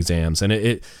upcoming exams, and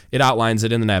it outlines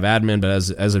it in the nav admin, but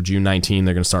as of June 19,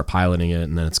 they're going to start piloting it,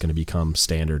 and then it's going to become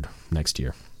standard next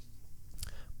year.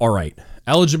 All right,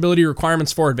 eligibility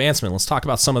requirements for advancement. Let's talk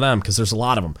about some of them because there's a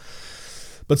lot of them.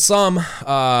 But some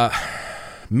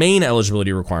main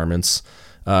eligibility requirements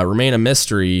remain a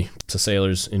mystery to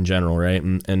sailors in general, right?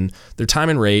 And their time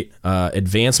and rate,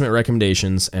 advancement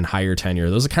recommendations, and higher tenure.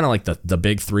 Those are kind of like the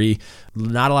big three.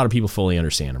 Not a lot of people fully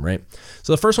understand them, right?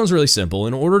 So the first one's really simple.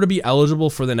 In order to be eligible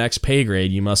for the next pay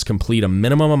grade, you must complete a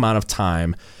minimum amount of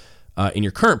time in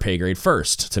your current pay grade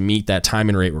first to meet that time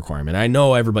and rate requirement. I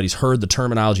know everybody's heard the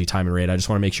terminology time and rate. I just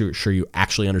want to make sure you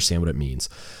actually understand what it means.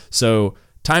 So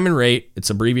time and rate, it's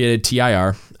abbreviated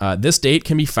TIR. This date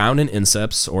can be found in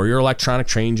NCEPS or your electronic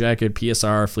train jacket,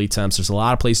 PSR, Fleet Temps. There's a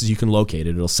lot of places you can locate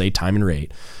it. It'll say time and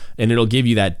rate, and it'll give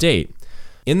you that date.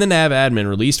 In the nav admin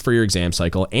released for your exam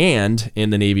cycle and in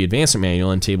the Navy Advancement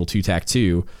Manual in Table 2 TAC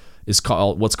 2 is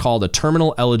what's called a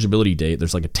terminal eligibility date.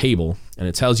 There's like a table, and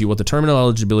it tells you what the terminal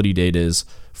eligibility date is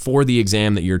for the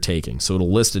exam that you're taking. So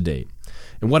it'll list a date.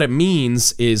 And what it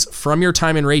means is from your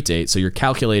time and rate date, so you're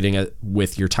calculating it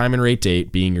with your time and rate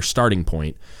date being your starting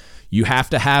point, you have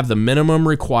to have the minimum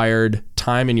required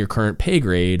time in your current pay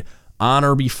grade on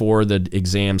or before the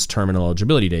exam's terminal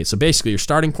eligibility date. So basically your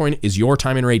starting point is your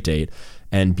time and rate date,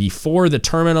 and before the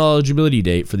terminal eligibility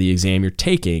date for the exam you're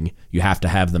taking, you have to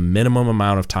have the minimum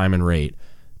amount of time and rate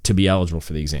to be eligible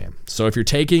for the exam. So if you're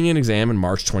taking an exam in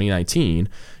March 2019,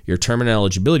 your terminal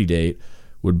eligibility date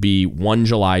would be 1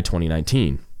 July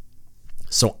 2019.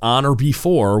 So on or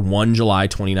before 1 July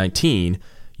 2019,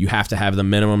 you have to have the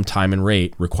minimum time and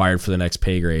rate required for the next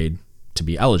pay grade to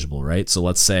be eligible, right? So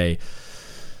let's say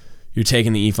you're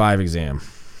taking the E5 exam,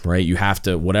 right? You have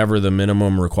to, whatever the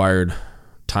minimum required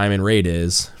time and rate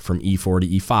is from E4 to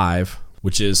E5,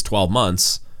 which is 12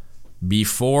 months,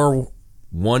 before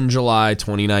 1 July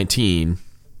 2019,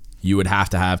 you would have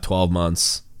to have 12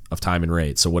 months of time and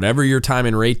rate. So whatever your time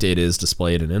and rate date is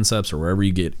displayed in NCEPS or wherever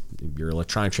you get your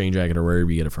electronic train jacket or wherever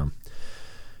you get it from,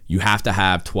 you have to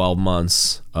have 12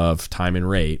 months of time and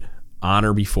rate on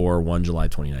or before 1 July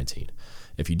 2019.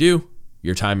 If you do,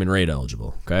 you're time and rate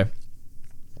eligible, okay?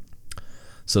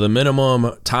 So the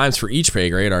minimum times for each pay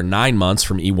grade are 9 months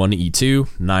from E1 to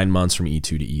E2, 9 months from E2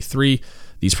 to E3.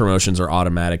 These promotions are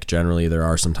automatic generally. There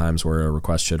are some times where a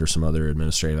request should or some other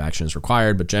administrative action is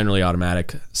required, but generally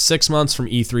automatic. 6 months from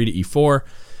E3 to E4,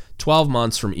 12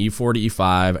 months from E4 to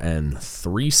E5, and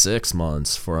 6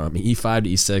 months from E5 to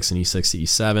E6 and E6 to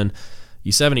E7,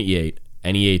 E7 to E8,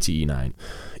 and E8 to E9.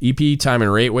 EP time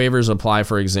and rate waivers apply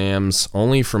for exams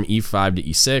only from E5 to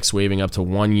E6, waiving up to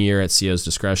 1 year at CO's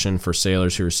discretion for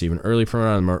sailors who receive an early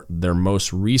promotion on their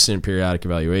most recent periodic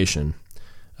evaluation.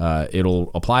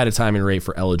 It'll apply to time and rate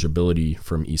for eligibility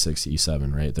from E6 to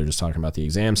E7, right? They're just talking about the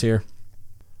exams here.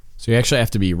 So you actually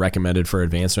have to be recommended for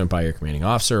advancement by your commanding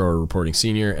officer or reporting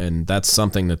senior, and that's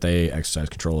something that they exercise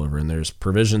control over. And there's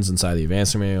provisions inside the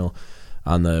advancement manual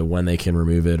on the when they can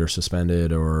remove it or suspend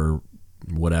it or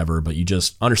whatever, but you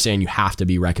just understand you have to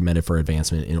be recommended for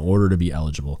advancement in order to be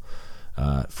eligible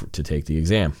to take the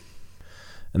exam.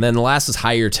 And then the last is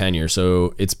higher tenure.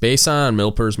 So it's based on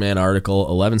Milper's Man Article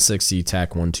 1160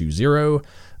 TAC 120.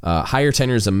 Higher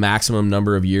tenure is the maximum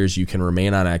number of years you can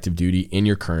remain on active duty in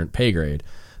your current pay grade.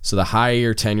 So the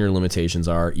higher tenure limitations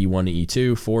are E1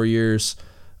 to E2, 4 years,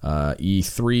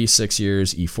 E3, 6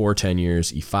 years, E4, 10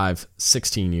 years, E5,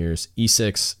 16 years,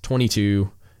 E6,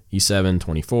 22, E7,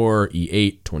 24,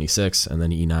 E8, 26, and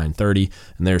then E9, 30.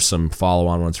 And there's some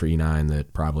follow-on ones for E9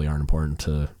 that probably aren't important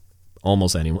to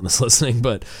almost anyone that's listening.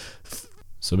 But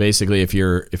so basically, if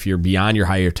you're beyond your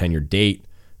higher tenure date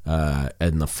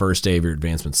in the first day of your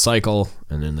advancement cycle,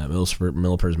 and in that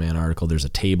Milper's Man article, there's a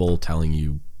table telling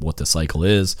you what the cycle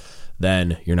is,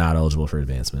 then you're not eligible for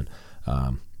advancement.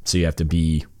 So you have to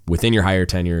be within your higher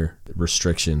tenure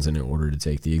restrictions in order to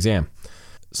take the exam.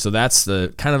 So that's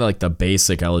the kind of like the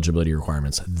basic eligibility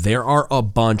requirements. There are a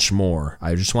bunch more.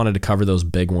 I just wanted to cover those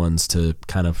big ones to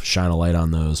kind of shine a light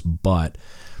on those, but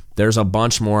there's a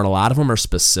bunch more, and a lot of them are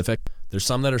specific. There's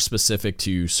some that are specific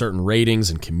to certain ratings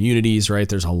and communities, right?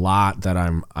 There's a lot that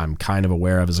I'm kind of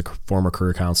aware of as a former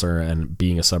career counselor and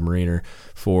being a submariner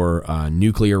for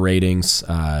nuclear ratings.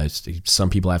 Some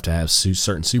people have to have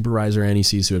certain supervisor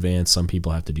NECs to advance. Some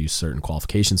people have to do certain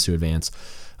qualifications to advance.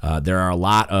 There are a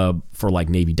lot of, for like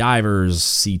Navy divers,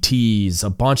 CTs, a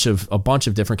bunch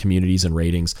of different communities and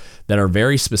ratings that are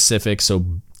very specific. So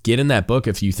get in that book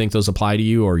if you think those apply to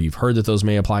you, or you've heard that those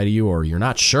may apply to you, or you're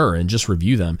not sure, and just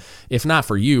review them. If not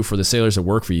for you, for the sailors that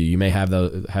work for you, you may have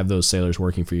those sailors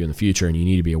working for you in the future, and you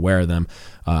need to be aware of them.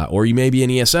 Or you may be an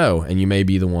ESO, and you may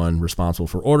be the one responsible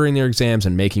for ordering their exams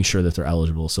and making sure that they're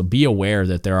eligible. So be aware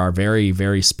that there are very,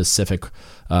 very specific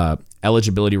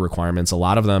eligibility requirements. A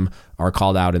lot of them are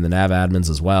called out in the nav admins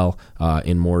as well,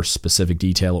 in more specific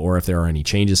detail, or if there are any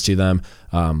changes to them.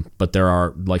 But there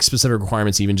are like specific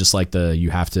requirements, even just like you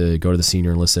have to go to the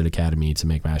Senior Enlisted Academy to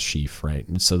make Master Chief, right?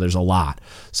 So there's a lot.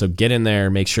 So get in there,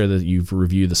 make sure that you've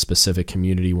reviewed the specific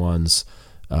community ones,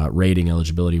 rating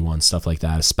eligibility ones, stuff like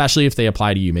that, especially if they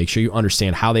apply to you. Make sure you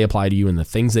understand how they apply to you and the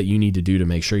things that you need to do to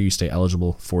make sure you stay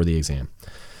eligible for the exam.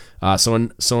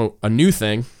 So a new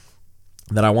thing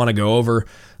that I want to go over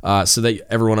so that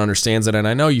everyone understands it, and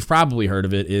I know you've probably heard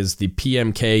of it, is the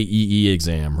PMK-EE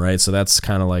exam, right? So that's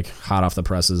kind of like hot off the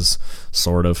presses,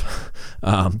 sort of.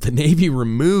 The Navy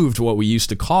removed what we used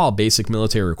to call basic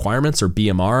military requirements, or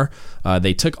BMR.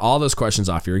 They took all those questions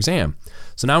off your exam.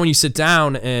 So now when you sit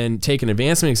down and take an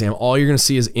advancement exam, all you're going to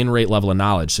see is in-rate level of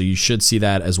knowledge. So you should see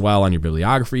that as well on your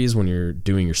bibliographies when you're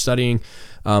doing your studying.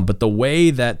 But the way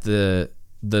that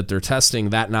they're testing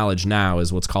that knowledge now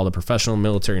is what's called a Professional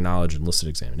Military Knowledge Enlisted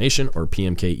Examination, or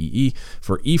PMK-EE,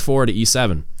 for E4 to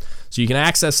E7. So you can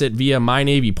access it via My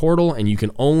Navy portal, and you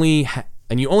only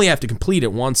have to complete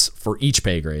it once for each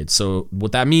pay grade. So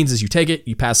what that means is you take it,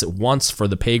 you pass it once for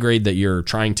the pay grade that you're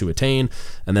trying to attain,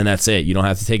 and then that's it. You don't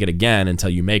have to take it again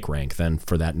until you make rank. Then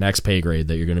for that next pay grade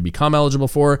that you're going to become eligible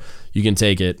for, you can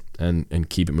take it and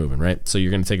keep it moving, right? So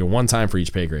you're going to take it one time for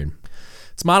each pay grade.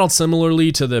 It's modeled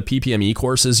similarly to the PPME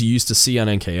courses you used to see on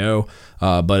NKO,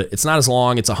 but it's not as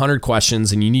long. It's 100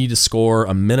 questions, and you need to score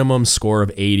a minimum score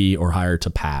of 80 or higher to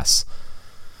pass.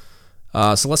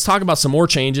 So let's talk about some more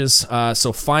changes.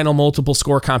 So final multiple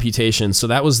score computation. So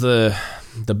that was the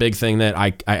big thing that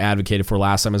I advocated for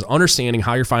last time, is understanding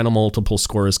how your final multiple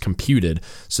score is computed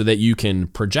so that you can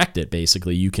project it.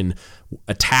 Basically, you can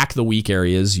attack the weak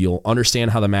areas. You'll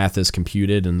understand how the math is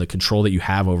computed and the control that you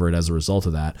have over it as a result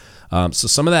of that. So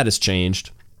some of that has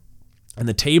changed, and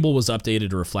the table was updated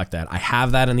to reflect that. I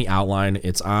have that in the outline.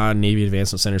 It's on Navy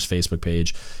Advancement Center's Facebook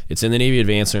page. It's in the Navy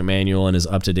Advancement Manual and is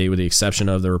up to date with the exception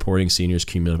of the reporting seniors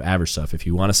cumulative average stuff. If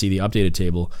you want to see the updated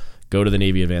table, go to the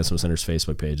Navy Advancement Center's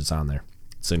Facebook page. It's on there.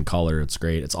 It's in color. It's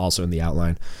great. It's also in the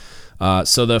outline.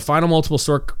 So the final multiple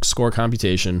score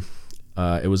computation,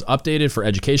 it was updated for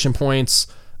education points,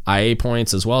 IA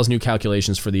points, as well as new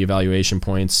calculations for the evaluation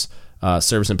points,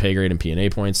 service and pay grade, and P&A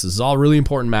points. This is all really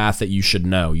important math that you should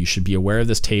know. You should be aware of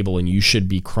this table, and you should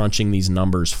be crunching these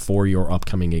numbers for your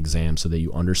upcoming exam so that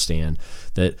you understand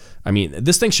that,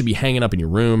 this thing should be hanging up in your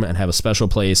room and have a special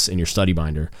place in your study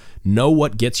binder. Know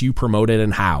what gets you promoted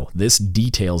and how. This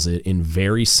details it in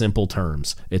very simple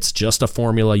terms. It's just a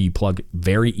formula you plug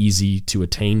very easy to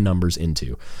attain numbers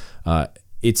into.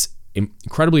 It's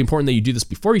incredibly important that you do this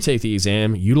before you take the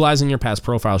exam, utilizing your past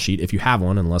profile sheet if you have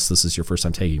one, unless this is your first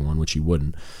time taking one, which you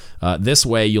wouldn't. This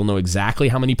way, you'll know exactly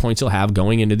how many points you'll have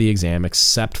going into the exam,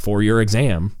 except for your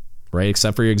exam, right?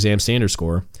 Except for your exam standard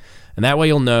score. And that way,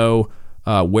 you'll know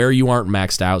where you aren't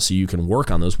maxed out so you can work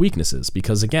on those weaknesses.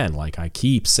 Because again, like I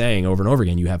keep saying over and over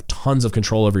again, you have tons of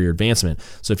control over your advancement.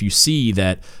 So if you see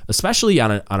that, especially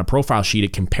on a profile sheet,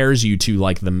 it compares you to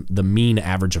like the mean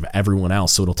average of everyone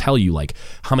else. So it'll tell you like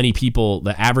how many people,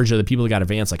 the average of the people that got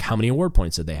advanced, like how many award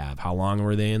points did they have? How long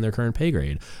were they in their current pay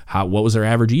grade? What was their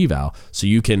average eval? So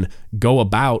you can go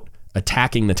about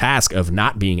attacking the task of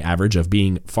not being average, of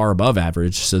being far above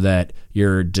average, so that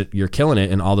you're killing it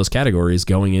in all those categories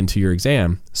going into your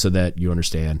exam, so that you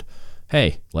understand,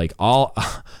 hey, like all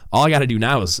I got to do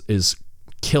now is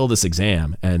kill this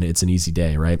exam, and it's an easy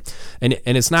day, right? And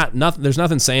it's not there's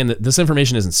nothing saying that this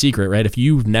information isn't secret, right? If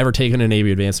you've never taken a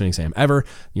Navy advancement exam ever,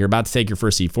 you're about to take your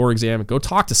first E4 exam, go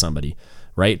talk to somebody.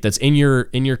 right? That's in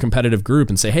your competitive group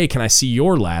and say, hey, can I see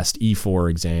your last E4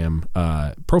 exam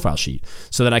profile sheet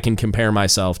so that I can compare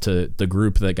myself to the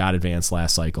group that got advanced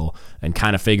last cycle and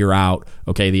kind of figure out,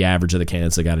 okay, the average of the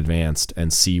candidates that got advanced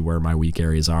and see where my weak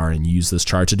areas are and use this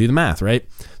chart to do the math, right?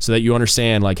 So that you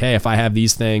understand like, hey, if I have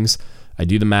these things, I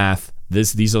do the math,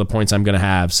 these are the points I'm going to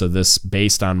have. So this,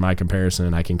 based on my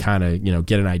comparison, I can kind of,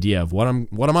 get an idea of what I'm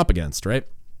up against, right?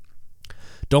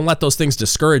 Don't let those things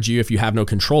discourage you if you have no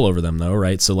control over them, though,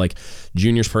 right? So like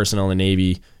juniors personnel in the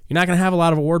Navy, you're not going to have a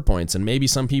lot of award points, and maybe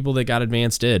some people that got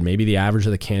advanced did. Maybe the average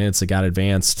of the candidates that got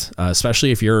advanced,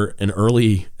 especially if you're an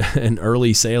early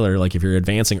sailor, like if you're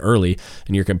advancing early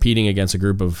and you're competing against a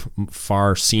group of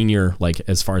far senior, like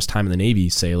as far as time in the Navy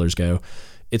sailors go,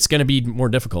 it's going to be more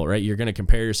difficult, right? You're going to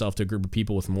compare yourself to a group of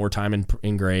people with more time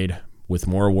in grade, with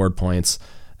more award points.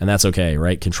 And that's okay,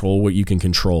 right? Control what you can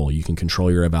control. You can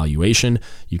control your evaluation.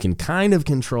 You can kind of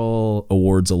control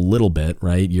awards a little bit,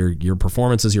 right? Your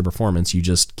performance is your performance. You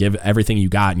just give everything you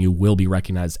got and you will be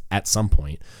recognized at some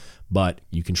point. But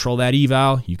you control that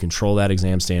eval, you control that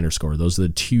exam standard score. Those are the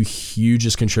two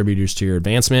hugest contributors to your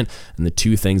advancement and the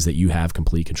two things that you have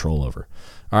complete control over.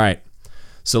 All right.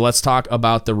 So let's talk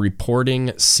about the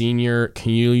reporting senior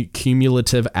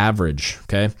cumulative average,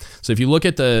 okay? So if you look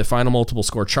at the final multiple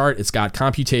score chart, it's got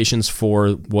computations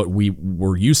for what we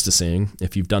were used to seeing,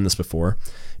 if you've done this before,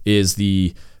 is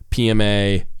the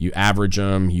PMA, you average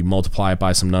them, you multiply it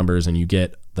by some numbers, and you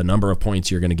get the number of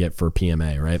points you're going to get for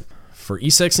PMA, right? For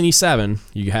E6 and E7,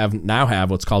 you now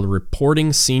have what's called a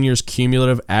reporting seniors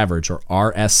cumulative average, or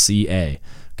RSCA,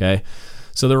 okay?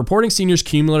 So the reporting seniors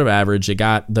cumulative average, it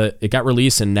got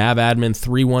released in NAVADMIN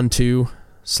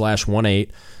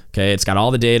 312/18. Okay, it's got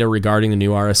all the data regarding the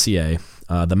new RSCA.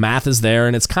 The math is there,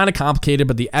 and it's kind of complicated,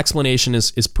 but the explanation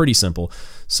is pretty simple.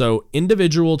 So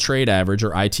individual trade average,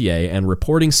 or ITA, and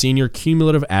reporting senior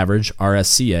cumulative average,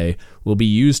 RSCA, will be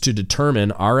used to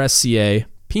determine RSCA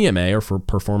PMA, or for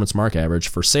performance mark average,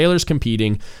 for sailors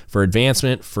competing for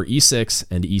advancement for E6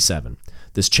 and E7.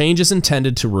 This change is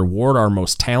intended to reward our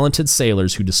most talented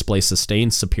sailors who display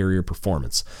sustained superior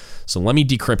performance. So let me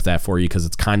decrypt that for you because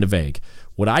it's kind of vague.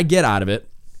 What I get out of it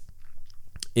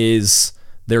is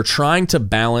they're trying to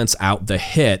balance out the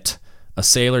hit a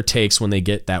sailor takes when they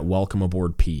get that welcome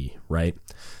aboard P, right?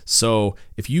 So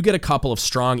if you get a couple of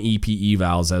strong EP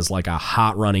evals as like a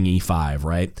hot running E5,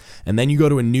 right? And then you go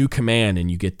to a new command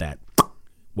and you get that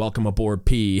welcome aboard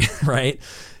P, right?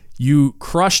 You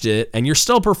crushed it and you're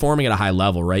still performing at a high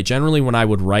level, right? Generally, when I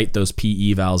would write those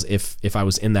P evals, if I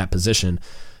was in that position,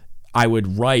 I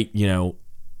would write,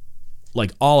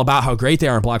 like all about how great they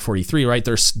are in Block 43, right?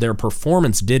 Their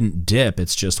performance didn't dip.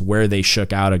 It's just where they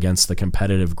shook out against the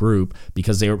competitive group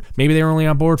because maybe they were only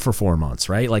on board for 4 months,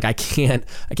 right? Like I can't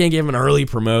give them an early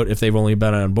promote if they've only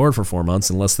been on board for 4 months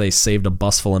unless they saved a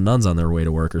bus full of nuns on their way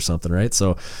to work or something, right?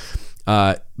 So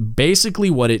basically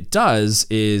what it does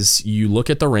is you look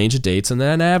at the range of dates and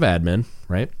then NAVADMIN,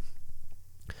 right?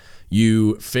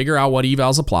 You figure out what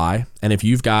evals apply, and if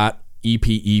you've got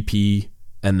EP,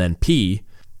 and then P,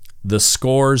 the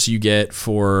scores you get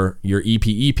for your EP,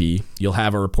 you'll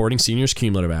have a reporting seniors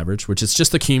cumulative average, which is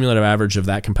just the cumulative average of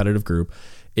that competitive group.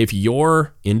 If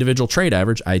your individual trade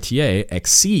average, ITA,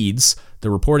 exceeds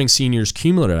the reporting seniors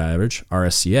cumulative average,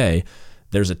 RSCA,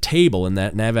 there's a table in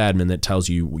that NAVADMIN that tells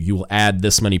you you will add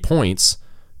this many points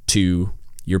to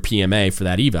your PMA for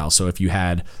that eval. So if you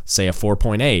had, say, a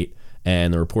 4.8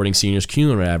 and the reporting seniors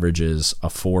cumulative average is a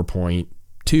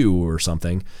 4.2 or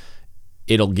something,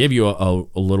 it'll give you a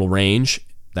little range.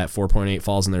 That 4.8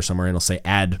 falls in there somewhere, and it'll say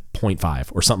add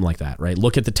 0.5 or something like that, right?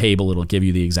 Look at the table. It'll give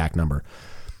you the exact number.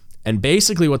 And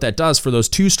basically what that does for those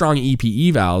two strong EP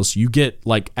evals, you get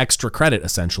like extra credit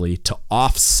essentially to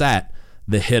offset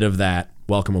the hit of that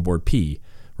welcome aboard P,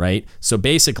 right? So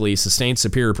basically sustained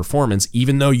superior performance,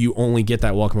 even though you only get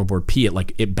that welcome aboard P,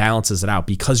 it balances it out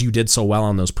because you did so well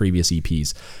on those previous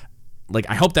EPs. Like,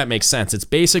 I hope that makes sense. It's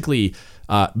basically,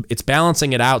 it's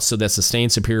balancing it out so that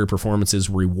sustained superior performance is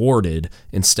rewarded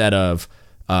instead of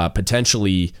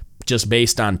potentially just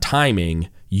based on timing,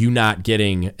 you not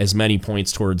getting as many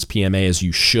points towards PMA as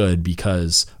you should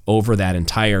because over that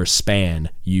entire span,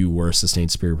 you were a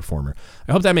sustained superior performer.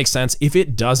 I hope that makes sense. If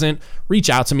it doesn't, reach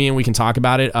out to me and we can talk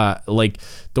about it. Like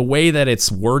the way that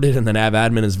it's worded in the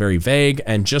NAVADMIN is very vague,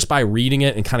 and just by reading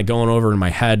it and kind of going over in my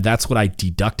head, that's what I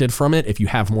deducted from it. If you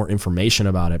have more information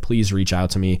about it, please reach out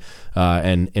to me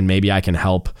and maybe I can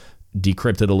help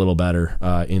decrypt it a little better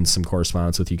in some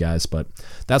correspondence with you guys. But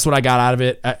that's what I got out of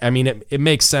it. I mean, it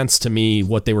makes sense to me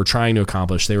what they were trying to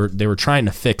accomplish. They were trying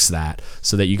to fix that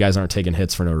so that you guys aren't taking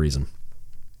hits for no reason.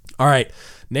 All right,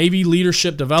 Navy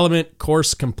Leadership Development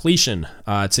Course Completion.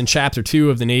 It's in Chapter 2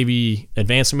 of the Navy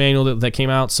Advancement Manual that came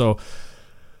out. So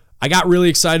I got really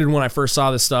excited when I first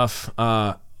saw this stuff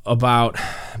about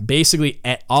basically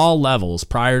at all levels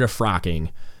prior to frocking,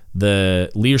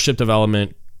 the leadership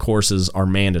development courses are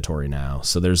mandatory now.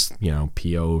 So there's,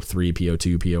 PO3,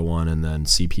 PO2, PO1, and then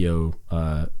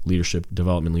CPO, leadership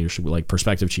development, leadership, like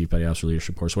prospective chief petty officer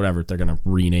leadership course, whatever. They're going to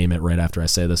rename it right after I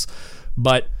say this.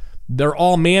 But they're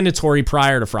all mandatory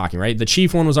prior to frocking, right? The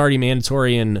chief one was already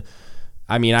mandatory, and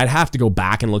I mean, I'd have to go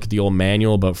back and look at the old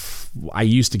manual, but I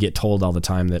used to get told all the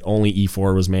time that only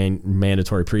E4 was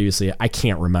mandatory previously. I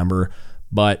can't remember,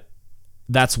 but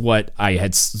that's what I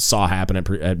had saw happen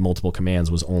at multiple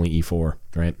commands was only E4,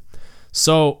 right?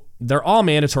 So they're all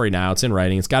mandatory now. It's in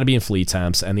writing. It's got to be in fleet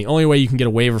temps, and the only way you can get a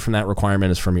waiver from that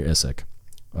requirement is from your ISIC.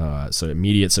 So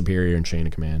immediate superior in chain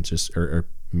of command, or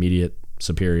immediate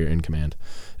superior in command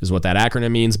is what that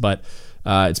acronym means, but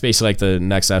it's basically like the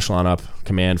next echelon up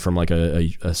command from like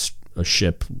a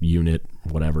ship unit,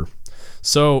 whatever.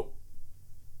 So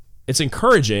it's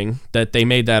encouraging that they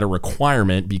made that a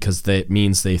requirement because that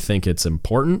means they think it's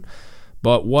important.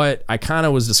 But what I kind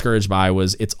of was discouraged by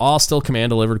was it's all still command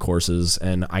delivered courses.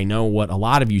 And I know what a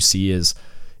lot of you see is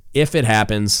if it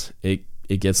happens, it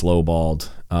gets lowballed.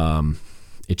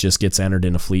 It just gets entered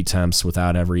into fleet temps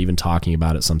without ever even talking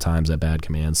about it sometimes at bad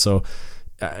commands. So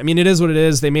I mean, it is what it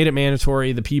is. They made it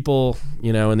mandatory. The people,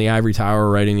 in the ivory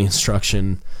tower writing the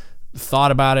instruction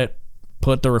thought about it,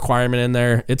 put the requirement in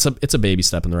there. It's a baby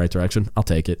step in the right direction. I'll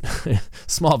take it.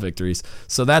 Small victories.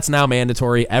 So that's now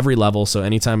mandatory every level. So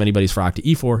anytime anybody's frocked to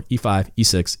E4, E5,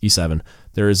 E6, E7,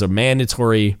 there is a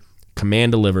mandatory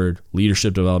command delivered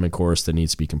leadership development course that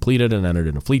needs to be completed and entered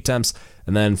into fleet temps.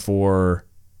 And then for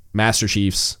Master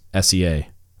Chiefs, SEA,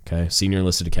 okay, Senior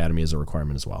Enlisted Academy is a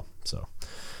requirement as well. So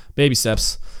baby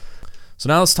steps. So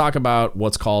now let's talk about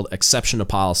what's called exception to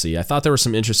policy. I thought there was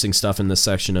some interesting stuff in this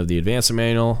section of the advancement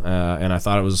manual, and I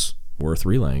thought it was worth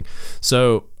relaying.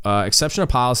 So exception to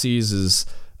policies is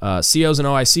COs and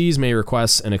OICs may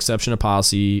request an exception to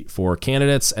policy for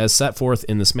candidates as set forth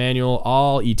in this manual.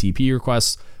 All ETP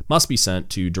requests must be sent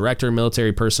to Director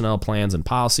Military Personnel Plans and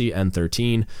Policy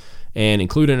N13 and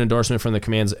include an endorsement from the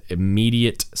command's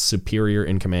immediate superior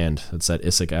in command. That's that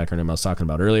ISIC acronym I was talking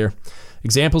about earlier.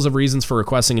 Examples of reasons for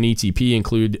requesting an ETP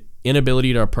include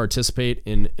inability to participate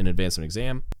in an advancement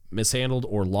exam, mishandled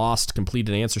or lost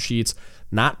completed answer sheets,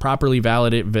 not properly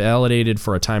validated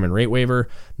for a time and rate waiver,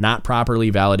 not properly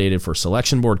validated for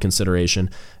selection board consideration,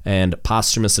 and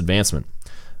posthumous advancement.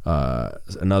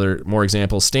 Another more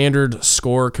examples, standard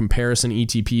score comparison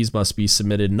ETPs must be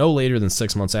submitted no later than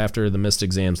 6 months after the missed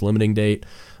exam's limiting date.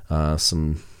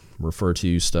 Some refer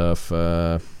to stuff.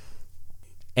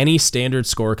 Any standard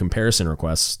score comparison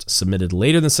request submitted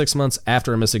later than 6 months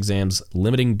after a missed exam's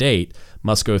limiting date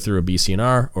must go through a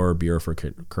BCNR or Bureau for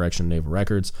Correction Naval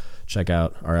Records. Check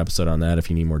out our episode on that if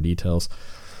you need more details.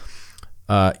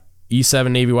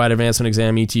 E7 Navy-wide advancement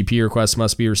exam ETP requests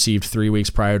must be received 3 weeks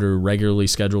prior to regularly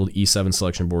scheduled E7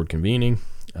 selection board convening.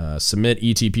 Submit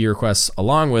ETP requests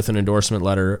along with an endorsement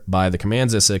letter by the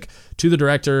command's ISIC to the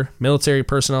Director, Military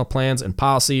Personnel Plans and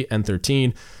Policy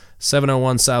N13,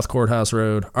 701 South Courthouse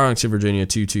Road, Arlington, Virginia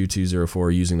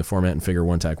 22204, using the format in Figure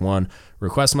 1 TAC 1.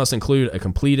 Requests must include a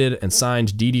completed and signed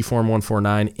DD Form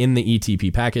 149 in the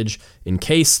ETP package in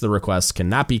case the request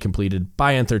cannot be completed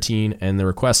by N13, and the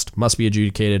request must be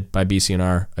adjudicated by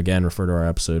BCNR. Again, refer to our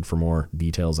episode for more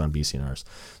details on BCNRs.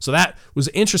 So that was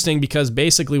interesting because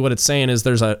basically what it's saying is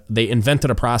they invented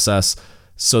a process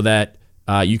so that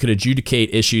you could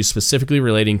adjudicate issues specifically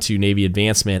relating to Navy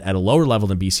advancement at a lower level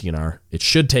than BCNR. It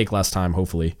should take less time,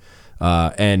 hopefully.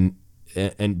 And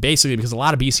basically because a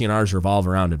lot of BCNRs revolve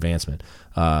around advancement.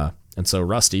 And so,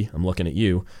 Rusty, I'm looking at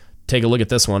you. Take a look at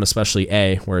this one, especially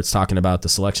A, where it's talking about the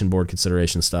selection board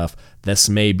consideration stuff. This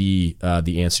may be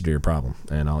the answer to your problem,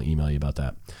 and I'll email you about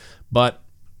that. But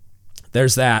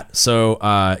there's that. So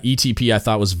ETP I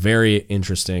thought was very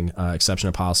interesting, exception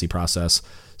to policy process,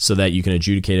 so that you can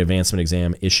adjudicate advancement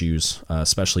exam issues,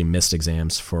 especially missed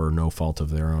exams for no fault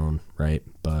of their own, right?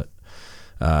 But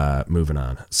moving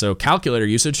on. So calculator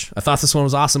usage. I thought this one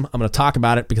was awesome. I'm going to talk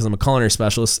about it because I'm a culinary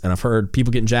specialist, and I've heard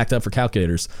people getting jacked up for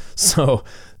calculators. So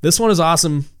this one is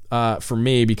awesome for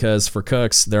me because for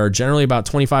cooks, there are generally about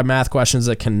 25 math questions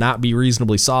that cannot be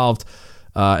reasonably solved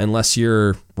unless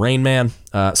you're Rain Man.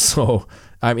 So,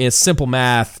 I mean, it's simple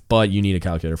math, but you need a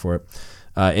calculator for it.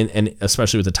 And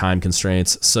especially with the time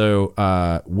constraints.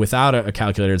 So without a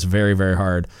calculator, it's very, very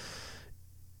hard.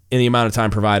 in the amount of time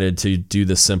provided to do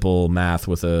this simple math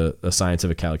with a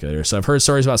scientific calculator. So I've heard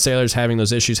stories about sailors having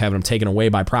those issues, having them taken away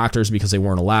by proctors because they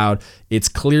weren't allowed. It's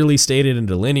clearly stated and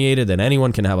delineated that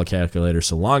anyone can have a calculator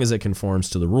so long as it conforms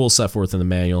to the rules set forth in the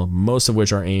manual, most of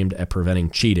which are aimed at preventing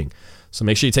cheating. So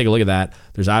make sure you take a look at that.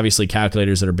 There's obviously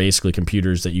calculators that are basically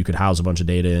computers that you could house a bunch of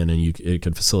data in and it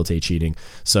could facilitate cheating.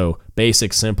 So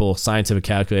basic, simple, scientific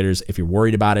calculators. If you're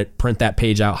worried about it, print that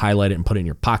page out, highlight it, and put it in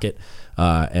your pocket.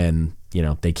 And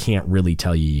they can't really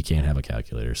tell you can't have a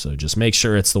calculator. So just make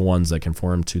sure it's the ones that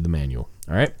conform to the manual.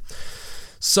 All right.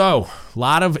 So a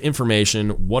lot of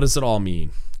information. What does it all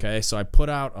mean? Okay, so I put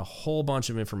out a whole bunch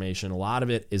of information. A lot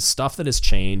of it is stuff that has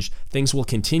changed. Things will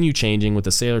continue changing with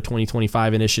the Sailor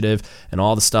 2025 initiative and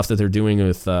all the stuff that they're doing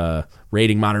with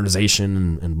rating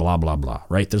modernization and blah, blah, blah,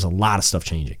 right? There's a lot of stuff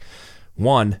changing.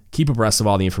 One, keep abreast of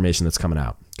all the information that's coming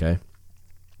out, okay?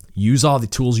 Use all the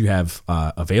tools you have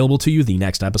available to you. The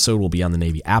next episode will be on the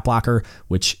Navy App Locker,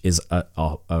 which is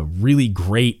a really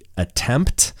great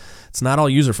attempt. It's not all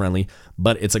user-friendly,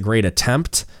 but it's a great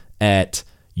attempt at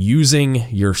using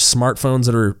your smartphones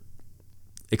that are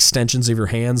extensions of your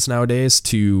hands nowadays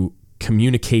to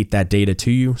communicate that data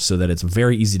to you so that it's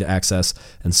very easy to access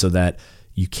and so that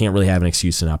you can't really have an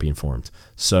excuse to not be informed.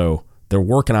 So they're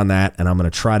working on that, and I'm going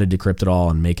to try to decrypt it all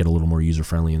and make it a little more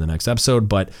user-friendly in the next episode.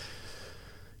 But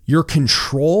your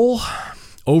control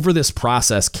over this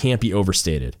process can't be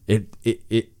overstated.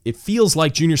 It feels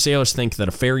like junior sailors think that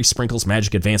a fairy sprinkles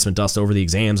magic advancement dust over the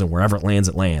exams and wherever it lands,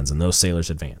 and those sailors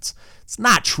advance. It's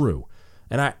not true.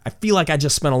 And I feel like I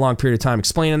just spent a long period of time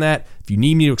explaining that. If you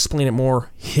need me to explain it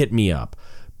more, hit me up.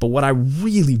 But what I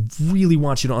really, really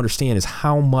want you to understand is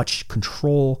how much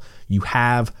control you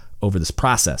have over this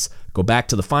process. Go back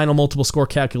to the final multiple score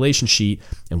calculation sheet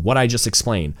and what I just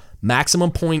explained.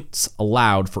 Maximum points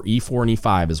allowed for E4 and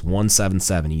E5 is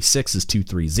 177. E6 is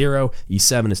 230.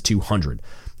 E7 is 200.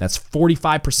 That's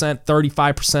 45%,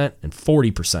 35%, and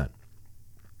 40%.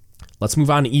 Let's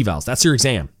move on to evals. That's your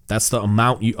exam. That's the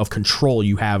amount of control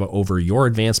you have over your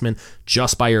advancement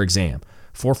just by your exam.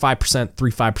 4.5%,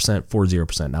 3.5%,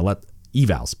 4.0%. Now let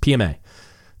evals, PMA.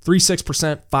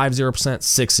 3.6%, 5.0%,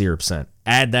 6.0%.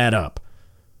 Add that up.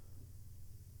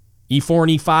 E4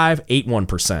 and E5,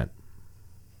 8.1%.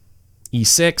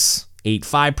 E6,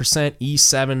 8.5%.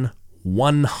 E7,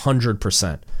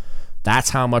 100%. That's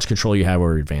how much control you have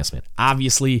over your advancement.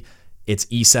 Obviously, it's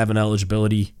E7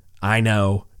 eligibility. I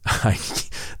know.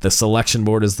 The selection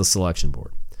board is the selection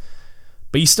board.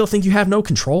 But you still think you have no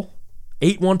control?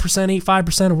 8.1%,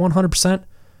 8.5%, and 100%?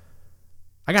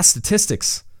 I got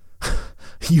statistics.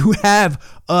 You have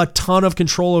a ton of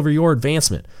control over your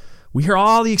advancement. We hear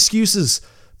all the excuses,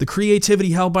 the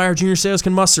creativity held by our junior sailors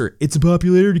can muster. It's a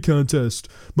popularity contest.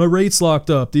 My rate's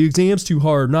locked up. The exam's too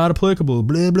hard. Not applicable.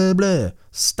 Blah, blah, blah.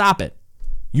 Stop it.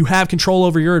 You have control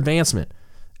over your advancement.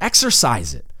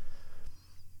 Exercise it.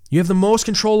 You have the most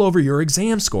control over your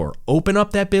exam score. Open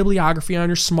up that bibliography on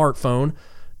your smartphone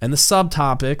and the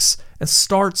subtopics and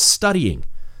start studying.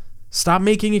 Stop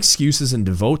making excuses and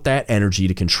devote that energy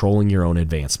to controlling your own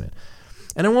advancement.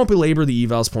 And I won't belabor the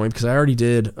evals point because I already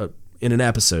did in an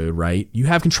episode, right? You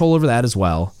have control over that as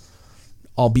well,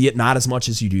 albeit not as much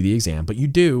as you do the exam, but you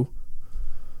do.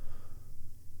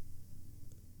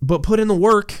 But put in the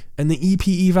work and the EP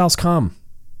evals come.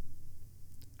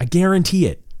 I guarantee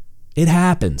it. It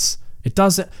happens. It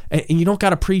doesn't, and you don't got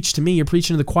to preach to me. You're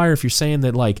preaching to the choir if you're saying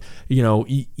that,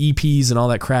 EPs and all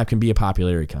that crap can be a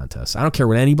popularity contest. I don't care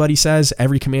what anybody says.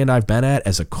 Every command I've been at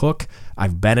as a cook,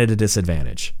 I've been at a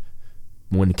disadvantage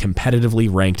when competitively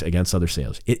ranked against other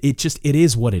sailors. It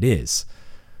is what it is.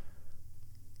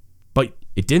 But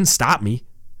it didn't stop me,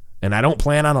 and I don't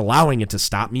plan on allowing it to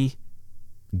stop me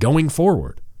going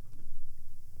forward.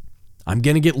 I'm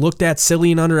going to get looked at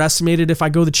silly and underestimated if I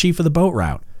go the chief of the boat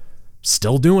route.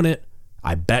 Still doing it.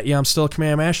 I bet you I'm still a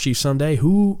command master chief someday.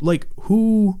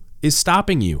 Who is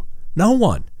stopping you? No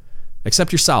one,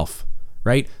 except yourself,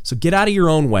 right? So get out of your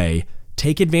own way.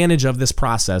 Take advantage of this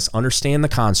process. Understand the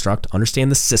construct. Understand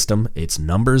the system. It's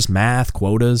numbers, math,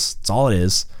 quotas. That's all it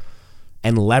is.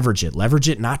 And leverage it. Leverage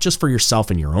it not just for yourself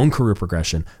and your own career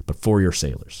progression, but for your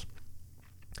sailors.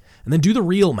 And then do the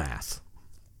real math.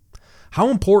 How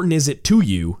important is it to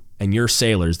you and your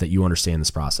sailors that you understand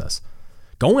this process?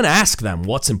 Go and ask them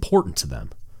what's important to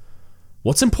them.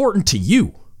 What's important to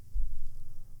you?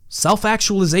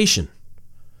 Self-actualization.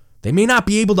 They may not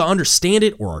be able to understand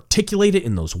it or articulate it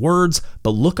in those words,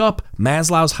 but look up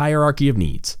Maslow's hierarchy of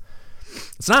needs.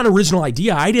 It's not an original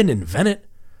idea. I didn't invent it.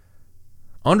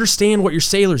 Understand what your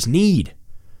sailors need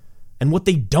and what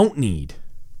they don't need.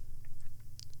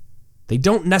 They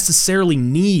don't necessarily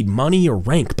need money or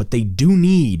rank, but they do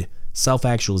need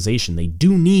self-actualization. They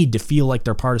do need to feel like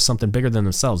they're part of something bigger than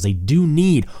themselves. They do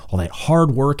need all that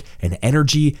hard work and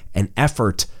energy and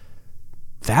effort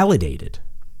validated.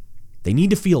 They need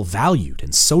to feel valued,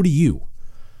 and so do you.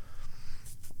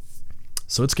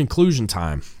 So it's conclusion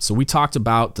time. So we talked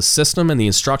about the system and the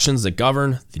instructions that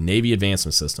govern the Navy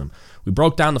advancement system. We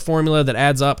broke down the formula that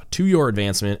adds up to your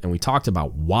advancement, and we talked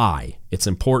about why it's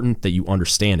important that you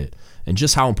understand it and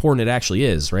just how important it actually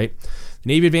is, right? The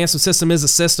Navy advancement system is a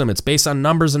system. It's based on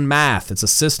numbers and math. It's a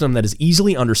system that is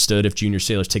easily understood if junior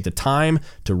sailors take the time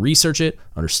to research it,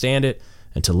 understand it,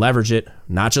 and to leverage it,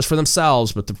 not just for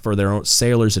themselves, but for their own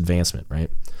sailors' advancement,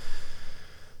 right?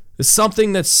 It's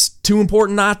something that's too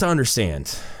important not to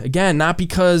understand. Again, not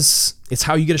because it's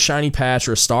how you get a shiny patch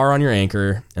or a star on your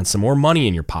anchor and some more money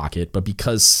in your pocket, but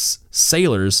because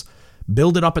sailors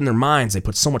build it up in their minds. They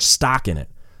put so much stock in it.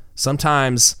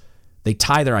 Sometimes they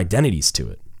tie their identities to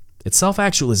it. It's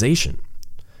self-actualization.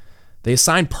 They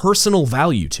assign personal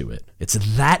value to it. It's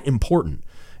that important.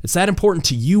 It's that important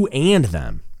to you and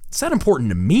them. It's that important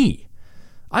to me.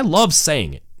 I love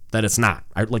saying it. That it's not.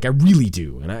 I really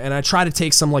do. And I try to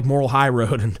take some moral high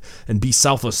road and be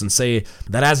selfless and say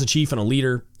that as a chief and a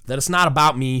leader, that it's not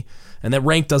about me and that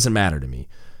rank doesn't matter to me.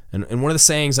 And one of the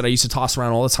sayings that I used to toss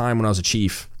around all the time when I was a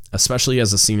chief, especially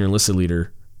as a senior enlisted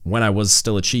leader, when I was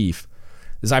still a chief,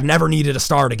 is I've never needed a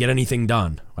star to get anything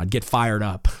done. I'd get fired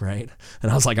up, right?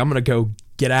 And I was like, I'm going to go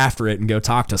get after it and go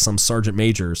talk to some sergeant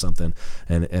major or something.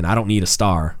 And I don't need a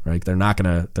star, right? They're not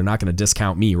going to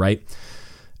discount me, right?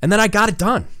 And then I got it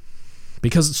done.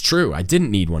 Because it's true, I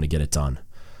didn't need one to get it done.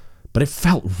 But it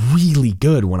felt really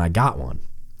good when I got one.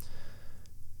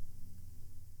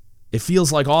 It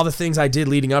feels like all the things I did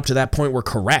leading up to that point were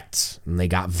correct, and they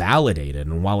got validated.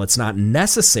 And while it's not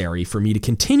necessary for me to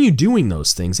continue doing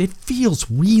those things, it feels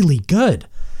really good.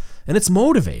 And it's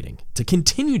motivating to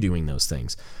continue doing those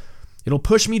things. It'll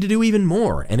push me to do even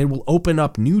more, and it will open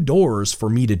up new doors for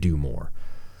me to do more.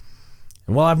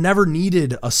 And while I've never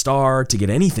needed a star to get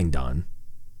anything done,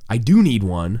 I do need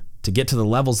one to get to the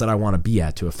levels that I want to be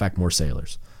at to affect more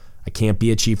sailors. I can't be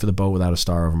a chief of the boat without a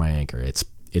star over my anchor. It's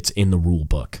in the rule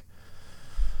book.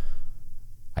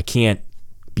 I can't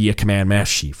be a command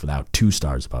master chief without 2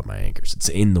 stars above my anchors. It's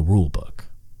in the rule book.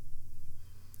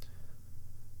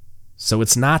 So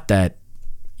it's not that,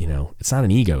 it's not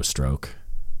an ego stroke,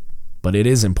 but it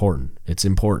is important. It's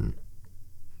important.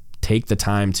 Take the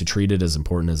time to treat it as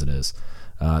important as it is.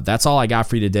 That's all I got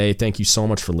for you today. Thank you so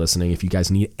much for listening. If you guys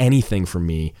need anything from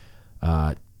me,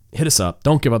 hit us up.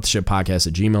 Don't Give Up the Ship Podcast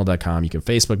at gmail.com. You can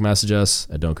Facebook message us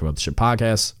at Don't Give Up the Ship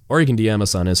Podcast, or you can DM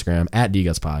us on Instagram at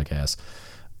DGuts Podcast.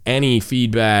 Any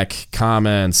feedback,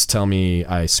 comments, tell me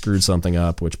I screwed something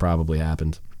up, which probably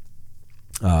happened.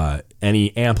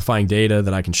 Any amplifying data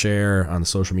that I can share on the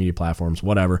social media platforms,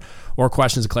 whatever, or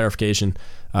questions of clarification,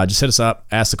 just hit us up,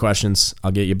 ask the questions. I'll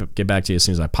get back to you as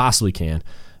soon as I possibly can.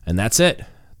 And that's it.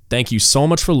 Thank you so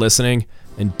much for listening,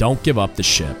 and don't give up the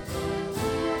ship.